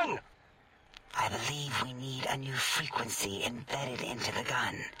 Anyone? I believe we need a new frequency embedded into the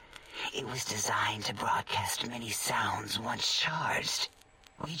gun. It was designed to broadcast many sounds once charged.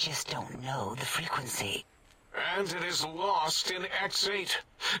 We just don't know the frequency. And it is lost in X8,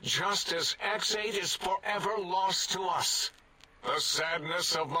 just as X8 is forever lost to us. The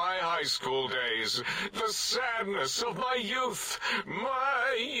sadness of my high school days, the sadness of my youth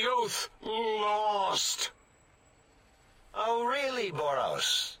lost. Oh, really,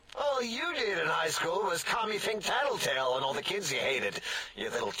 Boros? All you did in high school was call me Fink Tattletale and all the kids you hated, you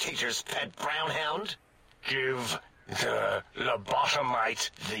little teacher's pet brown hound. Give the lobotomite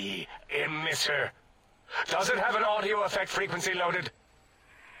the emitter. Does it have an audio effect frequency loaded?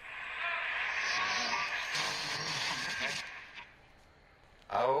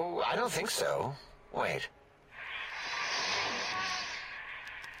 Oh, I don't think so. Wait.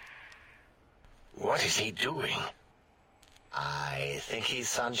 What is he doing? I think he's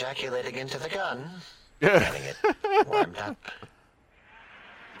sonjaculating into the gun. Getting it warmed up.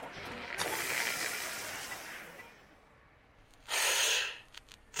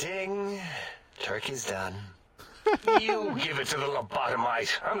 Ding. Turkey's done. You give it to the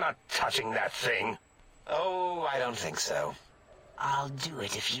lobotomite. I'm not touching that thing. Oh, I don't think so. I'll do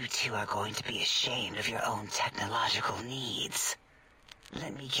it if you two are going to be ashamed of your own technological needs.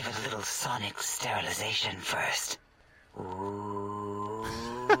 Let me give it a little sonic sterilization first. Ooh.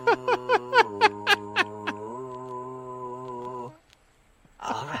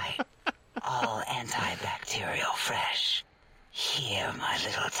 All right. All antibacterial fresh. Here, my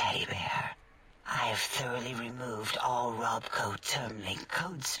little teddy bear. I have thoroughly removed all Robco Termlink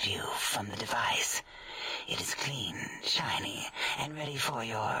code spew from the device. It is clean, shiny, and ready for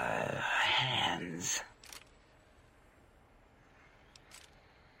your hands.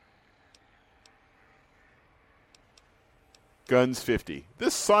 Guns 50.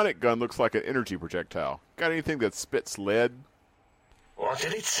 This sonic gun looks like an energy projectile. Got anything that spits lead? What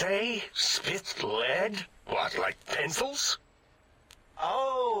did it say? Spit lead? What, like pencils?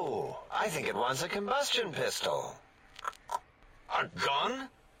 Oh, I think it wants a combustion pistol. A gun?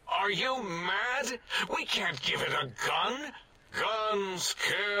 Are you mad? We can't give it a gun. Guns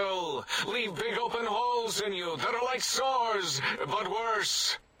kill. Leave big open holes in you that are like sores, but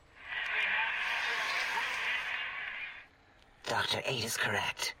worse. Dr. 8 is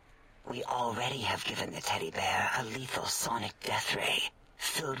correct. We already have given the teddy bear a lethal sonic death ray,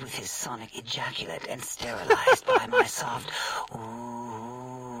 filled with his sonic ejaculate and sterilized by my soft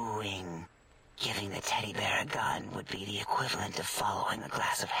oohing. Giving the teddy bear a gun would be the equivalent of following a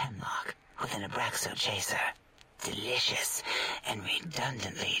glass of hemlock with an Abraxo chaser. Delicious and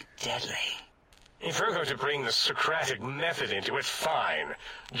redundantly deadly. If you're going to bring the Socratic method into it, fine.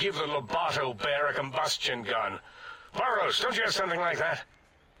 Give the Loboto bear a combustion gun. Burroughs, don't you have something like that?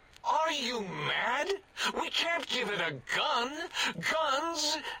 Are you mad? We can't give it a gun.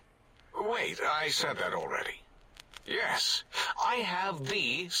 Guns... Wait, I said that already. Yes, I have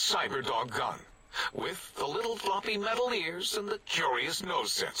the Cyberdog gun, with the little floppy metal ears and the curious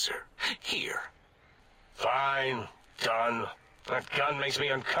nose sensor. Here. Fine. Done. That gun makes me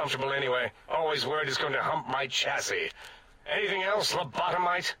uncomfortable anyway. Always worried it's going to hump my chassis. Anything else,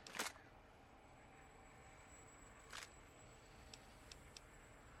 lobotomite?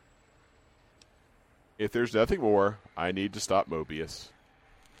 If there's nothing more, I need to stop Mobius.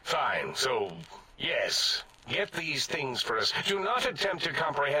 Fine, so, yes. Get these things for us. Do not attempt to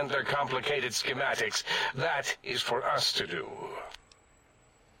comprehend their complicated schematics. That is for us to do.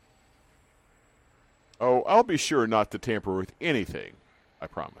 Oh, I'll be sure not to tamper with anything. I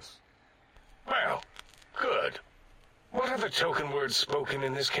promise. Well, good. What are the token words spoken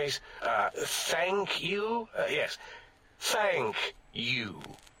in this case? Thank you? Yes. Thank you.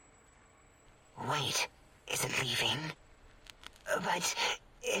 Wait, is it leaving? But,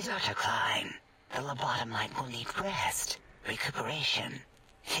 Dr. Klein, the lobotomite will need rest, recuperation,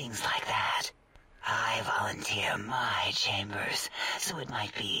 things like that. I volunteer my chambers, so it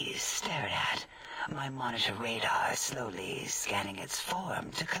might be stared at. My monitor radar slowly scanning its form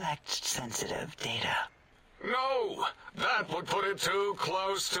to collect sensitive data. No, that would put it too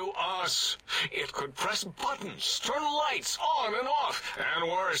close to us. It could press buttons, turn lights on and off, and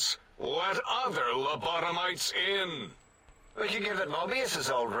worse, let other lobotomites in. We could give it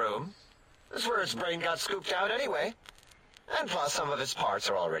Mobius's old room. That's where its brain got scooped out anyway. And plus, some of its parts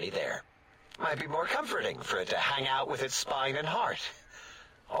are already there. Might be more comforting for it to hang out with its spine and heart.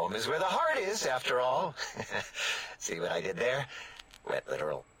 Home is where the heart is, after all. See what I did there? Wet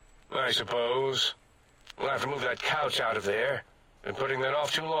literal. I suppose. We'll have to move that couch out of there. Been putting that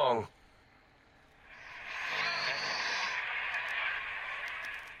off too long.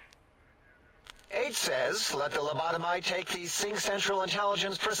 H says, let the lobotomite take the Sync Central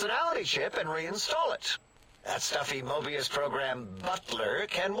Intelligence personality chip and reinstall it. That stuffy Mobius program Butler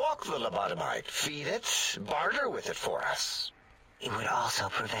can walk the lobotomite, feed it, barter with it for us. It would also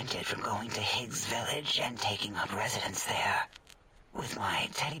prevent it from going to Higgs Village and taking up residence there with my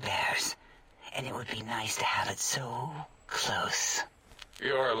teddy bears. And it would be nice to have it so close.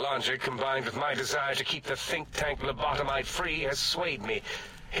 Your logic, combined with my desire to keep the think tank lobotomite free, has swayed me.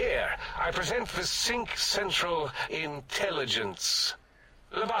 Here, I present the Sync Central Intelligence.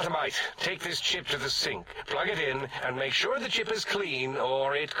 Lobotomite, take this chip to the sink, plug it in, and make sure the chip is clean,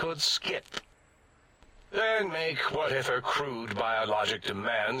 or it could skip. Then make whatever crude biologic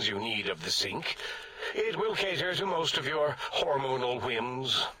demands you need of the sink. It will cater to most of your hormonal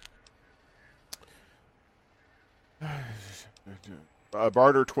whims.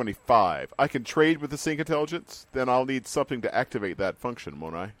 Barter 25. I can trade with the Sync Intelligence? Then I'll need something to activate that function,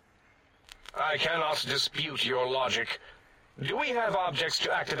 won't I? I cannot dispute your logic. Do we have objects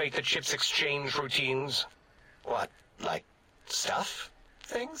to activate the chip's exchange routines? What, like stuff?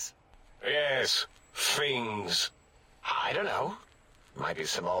 Things? Yes, things. I don't know. Might be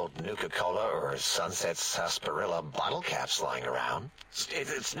some old Nuka-Cola or Sunset Sarsaparilla bottle caps lying around.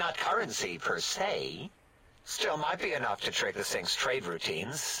 It's not currency per se. Still might be enough to trick the Sync's trade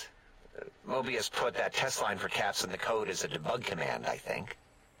routines. Mobius put that test line for caps in the code as a debug command, I think.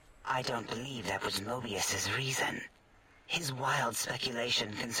 I don't believe that was Mobius's reason. His wild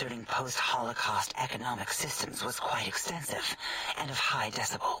speculation concerning post-Holocaust economic systems was quite extensive and of high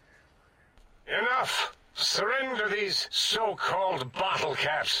decibel. Enough! Surrender these so-called bottle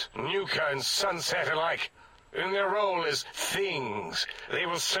caps, Nuka and Sunset alike. In their role as things, they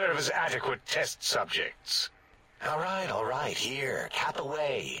will serve as adequate test subjects. All right, here, cap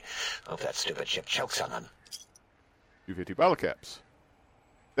away. Hope that stupid chip chokes on them. 250 bottle caps.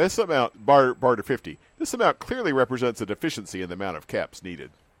 This amount, barter 50. This amount clearly represents a deficiency in the amount of caps needed.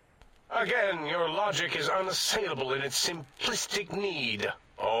 Again, your logic is unassailable in its simplistic need.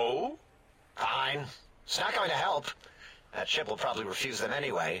 Oh? Fine. It's not going to help. That chip will probably refuse them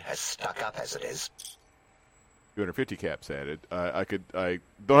anyway, as stuck up as it is. 250 caps added. I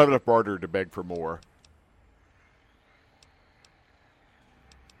don't have enough barter to beg for more.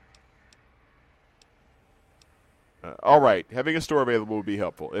 All right, having a store available would be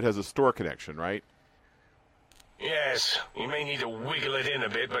helpful. It has a store connection, right? Yes, you may need to wiggle it in a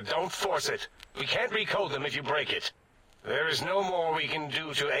bit, but don't force it. We can't recode them if you break it. There is no more we can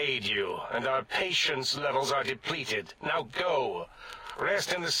do to aid you, and our patience levels are depleted. Now go.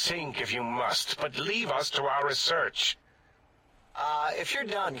 Rest in the sink if you must, but leave us to our research. If you're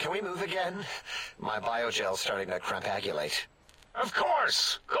done, can we move again? My biogel's starting to crampagulate. Of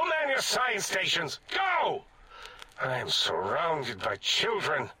course! Go man your science stations! Go! I am surrounded by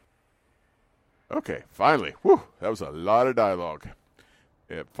children. Okay, finally. Whew, that was a lot of dialogue.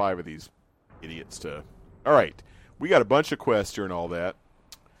 We have 5 of these idiots to... All right, we got a bunch of quests during all that.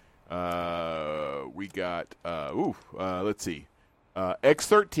 We got... let's see.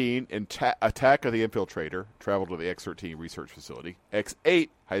 X-13, Attack of the Infiltrator, travel to the X-13 Research Facility. X-8,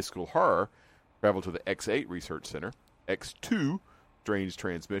 High School Horror, travel to the X-8 Research Center. X-2, Strange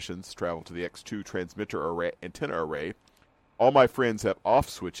Transmissions, travel to the X-2 Transmitter Array, Antenna Array. All my friends have off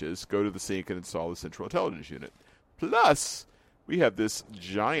switches. Go to the sink and install the Central Intelligence Unit. Plus, we have this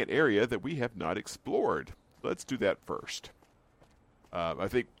giant area that we have not explored. Let's do that first. I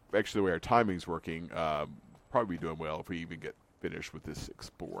think, actually, the way our timing's working, probably be doing well if we even get finished with this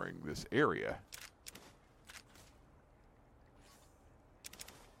exploring this area.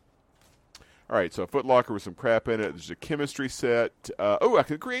 All right, so a Foot Locker with some crap in it. There's a chemistry set. I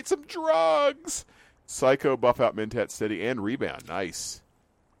can create some drugs. Psycho, buff out Mentat, steady, and rebound. Nice.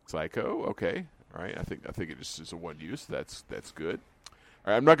 Psycho, okay. All right, I think it just is a one use. That's good.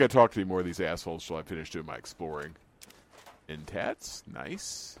 All right, I'm not going to talk to any more of these assholes until I finish doing my exploring. Mentats,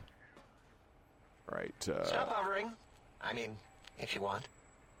 nice. All right. Stop hovering. I mean, if you want.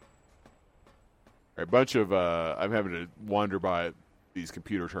 All right, a bunch of I'm having to wander by these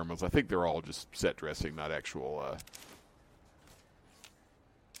computer terminals. I think they're all just set dressing, not actual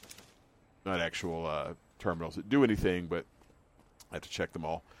terminals that do anything, but I have to check them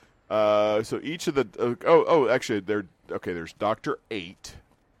all. So each of the actually there's Dr. 8,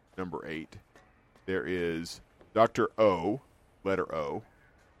 number 8. There is Dr. O, letter O.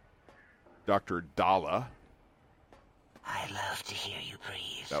 Dr. Dala. I love to hear you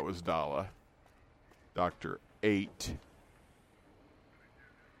breathe. That was Dala. Dr. 8.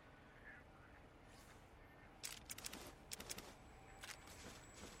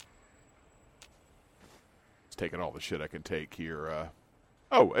 Taking all the shit I can take here.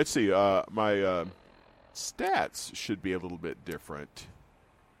 Let's see. My stats should be a little bit different.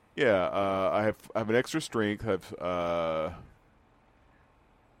 Yeah, I have an extra strength. I have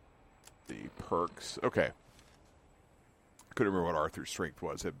the perks. Okay. I couldn't remember what Arthur's strength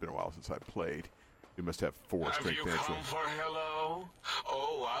was. It had been a while since I played. We must have 4 strength. Have you come for hello?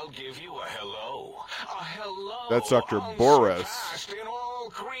 Oh, I'll give you a hello. A hello. That's Dr. Boris. Unsurpassed in all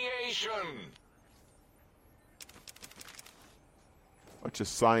creation. Bunch of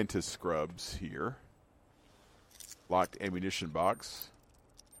scientist scrubs here. Locked ammunition box.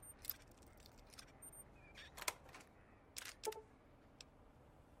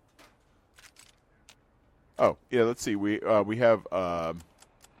 Oh, yeah, let's see. We have K9000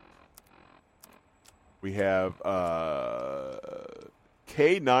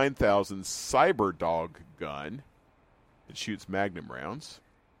 Cyber Dog gun. It shoots magnum rounds.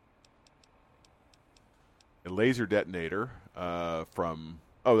 A laser detonator from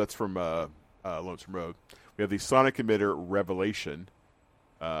Lonesome Road. We have the sonic emitter Revelation.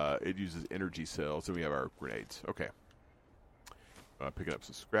 It uses energy cells, and we have our grenades. Okay. Picking up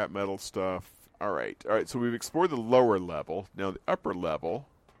some scrap metal stuff. All right. So we've explored the lower level. Now the upper level.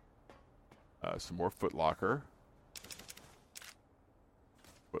 Some more Foot Locker.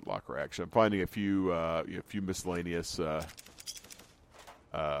 Foot Locker action. I'm finding a few miscellaneous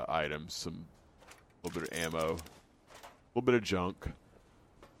items. Some. A little bit of ammo, a little bit of junk.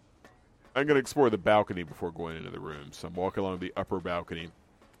 I'm going to explore the balcony before going into the room. So I'm walking along the upper balcony.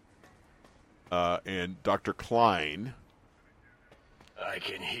 And Dr. Klein. I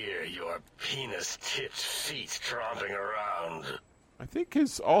can hear your penis-tipped feet tromping around. I think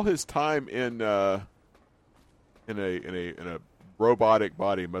all his time in a robotic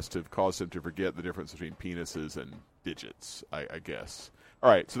body must have caused him to forget the difference between penises and digits, I guess. All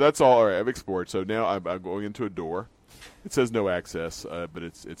right, so that's all. All right, I've explored. So now I'm going into a door. It says no access, but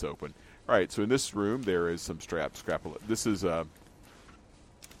it's open. All right, so in this room there is some scrap. This is I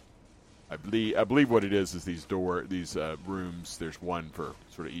believe what it is these rooms. There's one for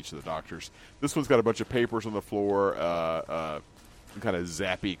sort of each of the doctors. This one's got a bunch of papers on the floor, some kind of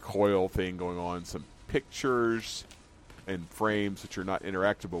zappy coil thing going on, some pictures and frames which are not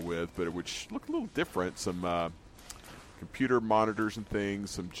interactable with, but which look a little different. Some computer monitors and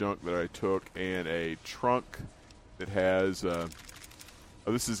things, some junk that I took, and a trunk It has.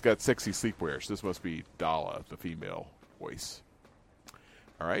 This has got sexy sleepwear. So this must be Dala, the female voice.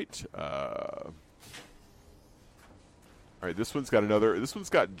 All right. All right. This one's got another. This one's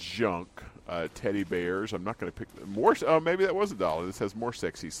got junk teddy bears. I'm not going to pick more. Oh, maybe that wasn't Dala. This has more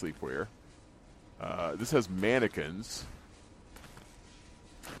sexy sleepwear. This has mannequins.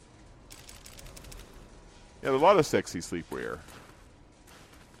 Yeah, a lot of sexy sleepwear.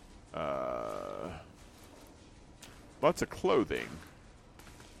 Lots of clothing.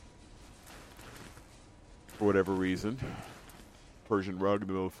 For whatever reason. Persian rug in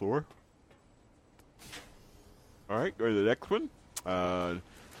the middle of the floor. All right, go to the next one.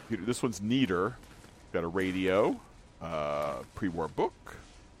 This one's neater. Got a radio. Pre-war book.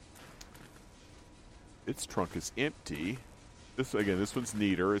 Its trunk is empty. This one's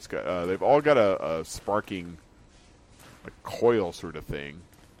neater. It's got. They've all got a sparking, like coil sort of thing.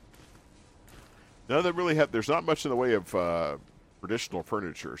 None of them really have. There's not much in the way of traditional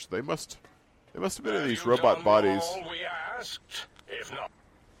furniture, so they must have been in these robot bodies. All we asked, if not.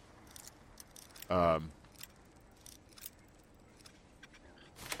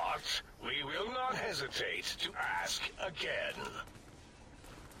 But we will not hesitate to ask again.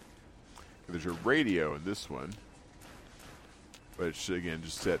 There's a radio in this one, but it's again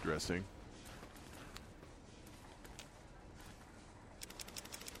just set dressing.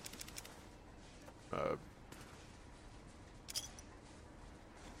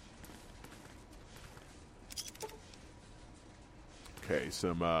 Okay,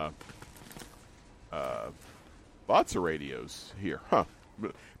 some lots of radios here, huh?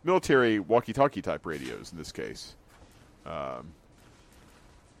 Military walkie-talkie type radios in this case. All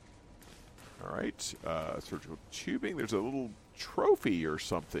right, surgical tubing. There's a little trophy or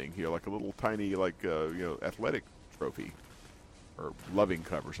something here, like a little tiny, athletic trophy or loving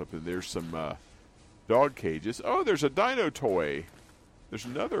cup or something. There's some dog cages. Oh, there's a dino toy. There's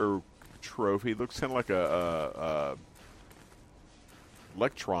another trophy. Looks kind of like a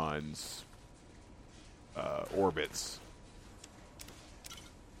electrons orbits.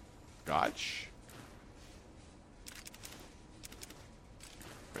 Scotch.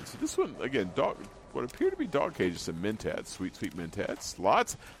 Right, so this one again, what appear to be dog cages and mentats, sweet mentats.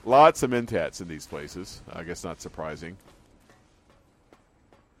 Lots of mentats in these places. I guess not surprising.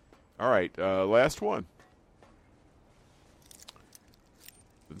 All right, last one.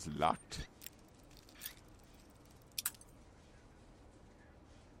 It's locked.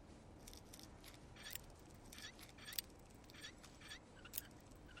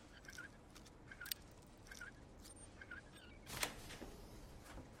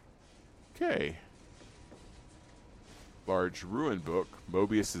 Okay. Large ruin book.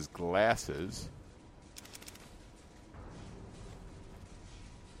 Mobius's glasses.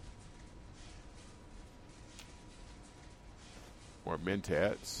 More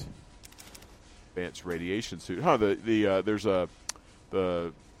mentats. Advanced radiation suit. Huh? There's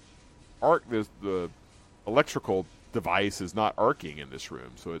the electrical device is not arcing in this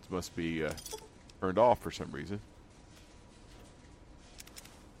room, so it must be turned off for some reason.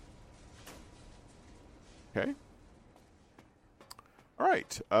 Okay. All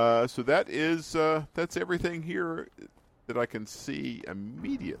right. So that's everything here that I can see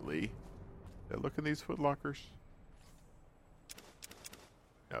immediately. Did I look in these footlockers?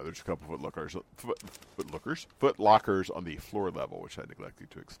 No, there's a couple footlockers on the floor level, which I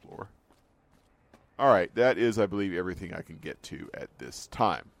neglected to explore. All right. That is, I believe, everything I can get to at this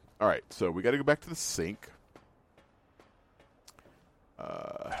time. All right. So we got to go back to the sink.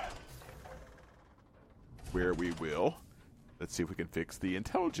 Where we will. Let's see if we can fix the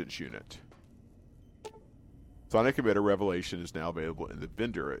intelligence unit. Sonic Emitter Revelation is now available in the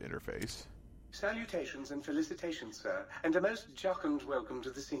vendor interface. Salutations and felicitations, sir, and a most jocund welcome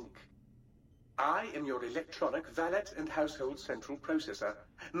to the sink. I am your electronic valet and household central processor.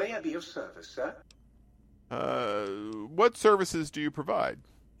 May I be of service, sir? What services do you provide?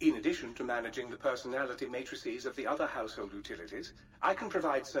 In addition to managing the personality matrices of the other household utilities, I can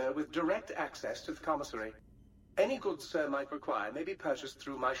provide, sir, with direct access to the commissary. Any goods sir might require may be purchased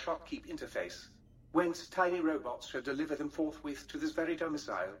through my shopkeep interface, whence tiny robots shall deliver them forthwith to this very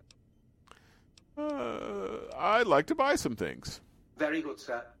domicile. I'd like to buy some things. Very good,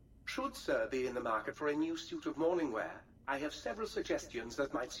 sir. Should sir be in the market for a new suit of morning wear, I have several suggestions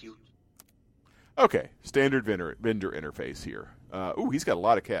that might suit. Okay, standard vendor interface here. He's got a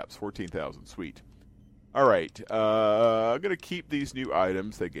lot of caps, 14,000, sweet. All right, I'm going to keep these new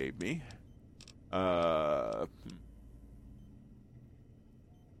items they gave me. I'm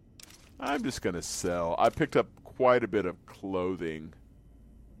just going to sell. I picked up quite a bit of clothing.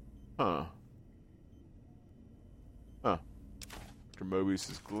 Huh. Dr.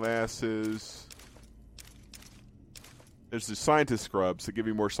 Mobius's glasses. There's the scientist scrubs that give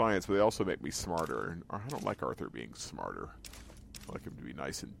me more science, but they also make me smarter. And I don't like Arthur being smarter. I like him to be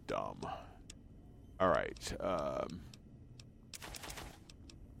nice and dumb. All right.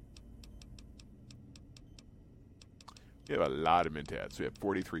 We have a lot of mentats. We have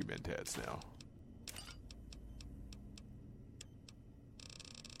 43 mentats now.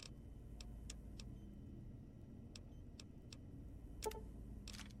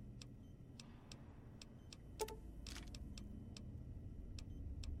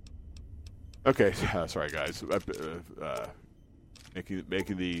 Okay, sorry guys.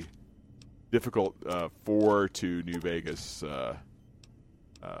 Making the difficult 4 to New Vegas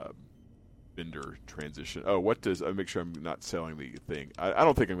vendor transition. Oh, what does? I'll make sure I'm not selling the thing. I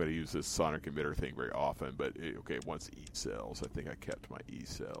don't think I'm going to use this sonic emitter thing very often, but okay, once E-cells. I think I kept my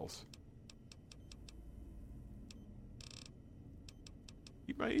E-cells.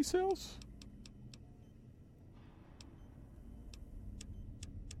 Keep my E-cells?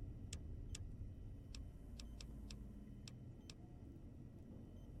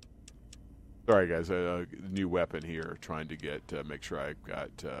 Sorry, guys. New weapon here. Trying to get make sure I've got.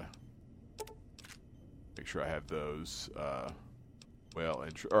 Make sure I have those. Well,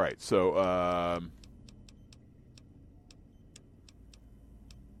 all right. So. All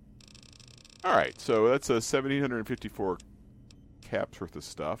right. So that's a 1,754 caps worth of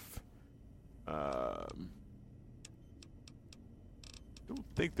stuff. Don't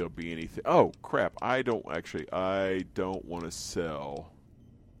think there'll be anything. Oh crap! I don't want to sell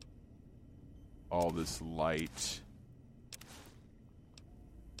all this light.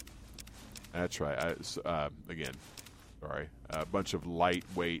 That's right. Again, sorry. A bunch of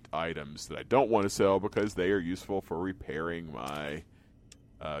lightweight items that I don't want to sell because they are useful for repairing my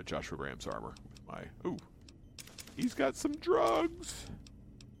Joshua Graham's armor. With my he's got some drugs.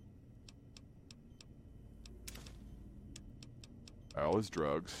 All his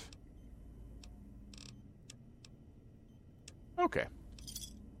drugs. Okay.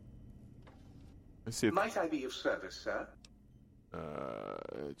 Let's see if, might I be of service, sir?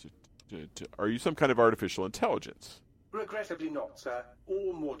 Are you some kind of artificial intelligence? Regrettably not, sir.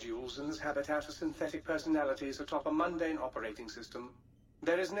 All modules in this habitat are synthetic personalities atop a mundane operating system.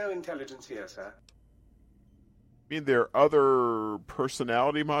 There is no intelligence here, sir. You mean there are other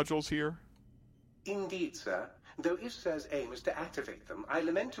personality modules here? Indeed, sir. Though if Sir's aim is to activate them, I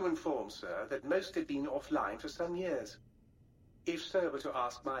lament to inform, sir, that most have been offline for some years. If Sir were to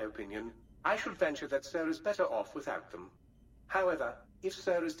ask my opinion, I should venture that Sir is better off without them. However, if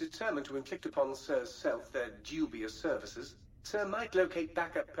Sir is determined to inflict upon Sir's self their dubious services, Sir might locate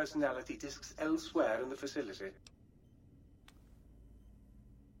backup personality disks elsewhere in the facility.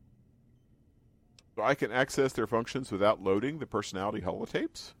 So I can access their functions without loading the personality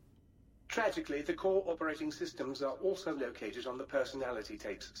holotapes? Tragically, the core operating systems are also located on the personality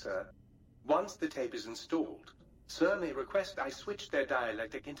tapes, sir. Once the tape is installed, Sir may request I switch their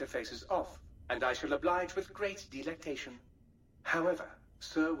dialectic interfaces off, and I shall oblige with great delectation. However,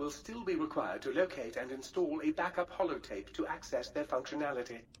 Sir will still be required to locate and install a backup holotape to access their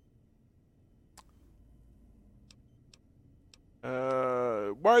functionality.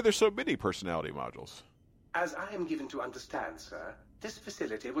 Why are there so many personality modules? As I am given to understand, sir, this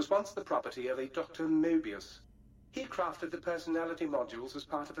facility was once the property of a Dr. Mobius. He crafted the personality modules as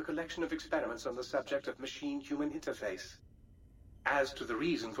part of a collection of experiments on the subject of machine-human interface. As to the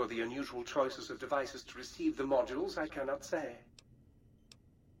reason for the unusual choices of devices to receive the modules, I cannot say.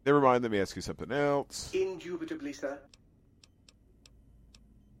 Never mind, let me ask you something else. Indubitably, sir.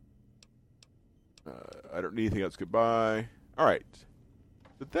 I don't need anything else. Goodbye. All right.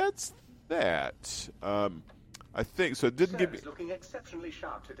 But that's that. I think so. It didn't give me. Sir is looking exceptionally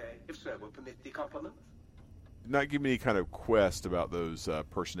sharp today, if Sir will permit the compliment. Did not give me any kind of quest about those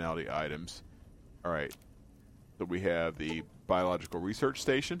personality items. All right. So we have the biological research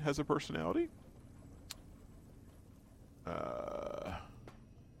station has a personality.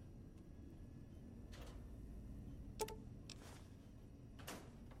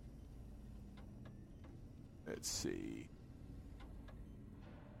 Let's see.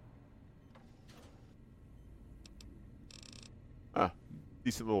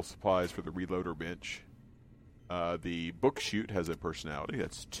 Decent little supplies for the reloader bench. The book chute has a personality.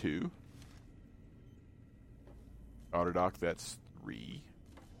 That's 2. Autodoc, that's 3.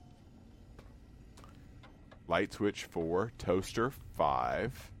 Light switch 4. Toaster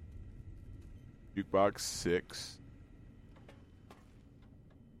 5. Jukebox 6.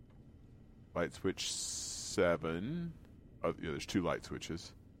 Light switch 7. Oh, yeah, there's 2 light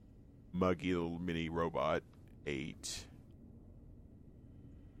switches. Muggy little mini robot 8.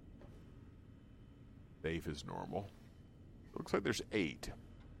 Safe is normal. Looks like there's 8.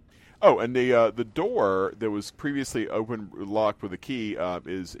 Oh, and the door that was previously locked with a key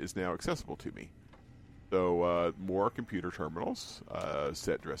is now accessible to me. So more computer terminals,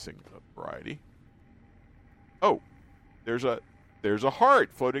 set dressing variety. Oh, there's a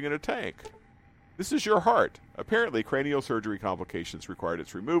heart floating in a tank. This is your heart. Apparently, cranial surgery complications required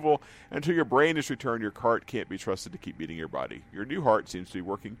its removal. Until your brain is returned, your heart can't be trusted to keep beating your body. Your new heart seems to be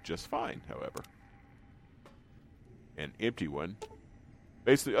working just fine, however. An empty one.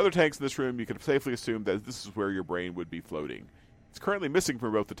 Based on the other tanks in this room, you can safely assume that this is where your brain would be floating. It's currently missing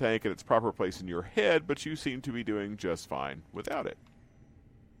from both the tank and its proper place in your head, but you seem to be doing just fine without it.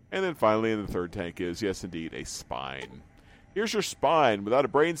 And then finally, in the third tank is, yes, indeed, a spine. Here's your spine. Without a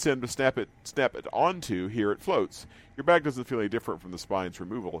brain stem to snap it onto, here it floats. Your back doesn't feel any different from the spine's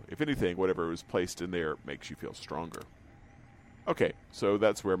removal. If anything, whatever was placed in there makes you feel stronger. Okay, so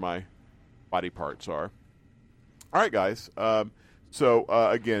that's where my body parts are. All right, guys. So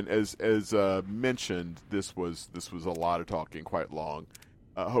again, as mentioned, this was a lot of talking, quite long.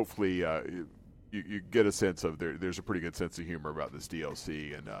 Hopefully, you get a sense of there's a pretty good sense of humor about this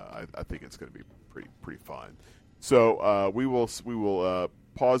DLC, and I think it's going to be pretty fun. So we will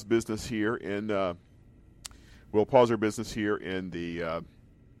pause business here we'll pause our business here in the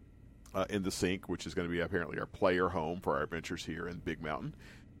sink, which is going to be apparently our player home for our adventures here in Big Mountain.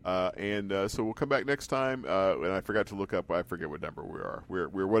 So we'll come back next time. And I forgot to look up. I forget what number we are.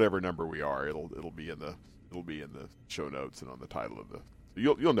 We're whatever number we are. It'll be in the show notes and on the title of the.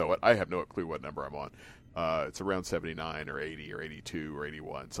 You'll know it. I have no clue what number I'm on. It's around 79 or 80 or 82 or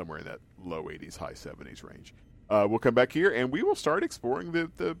 81, somewhere in that low 80s, high 70s range. We'll come back here and we will start exploring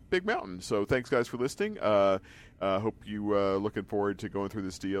the Big Mountain. So thanks, guys, for listening. Hope you looking forward to going through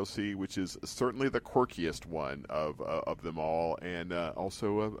this DLC, which is certainly the quirkiest one of them all, and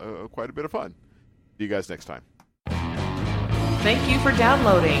also quite a bit of fun. See you guys next time. Thank you for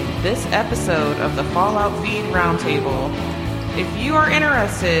downloading this episode of the Fallout Feed Roundtable. If you are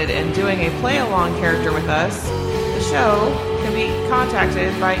interested in doing a play-along character with us, the show can be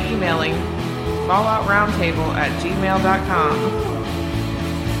contacted by emailing falloutroundtable@gmail.com.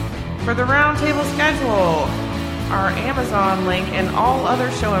 For the Roundtable schedule, our Amazon link, and all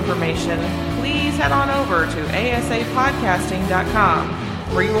other show information, please head on over to asapodcasting.com,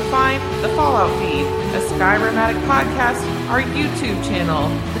 where you will find the Fallout Feed, a Skyrimatic podcast, our YouTube channel,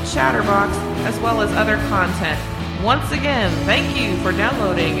 the Chatterbox, as well as other content. Once again, thank you for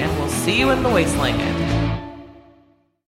downloading, and we'll see you in the Wasteland.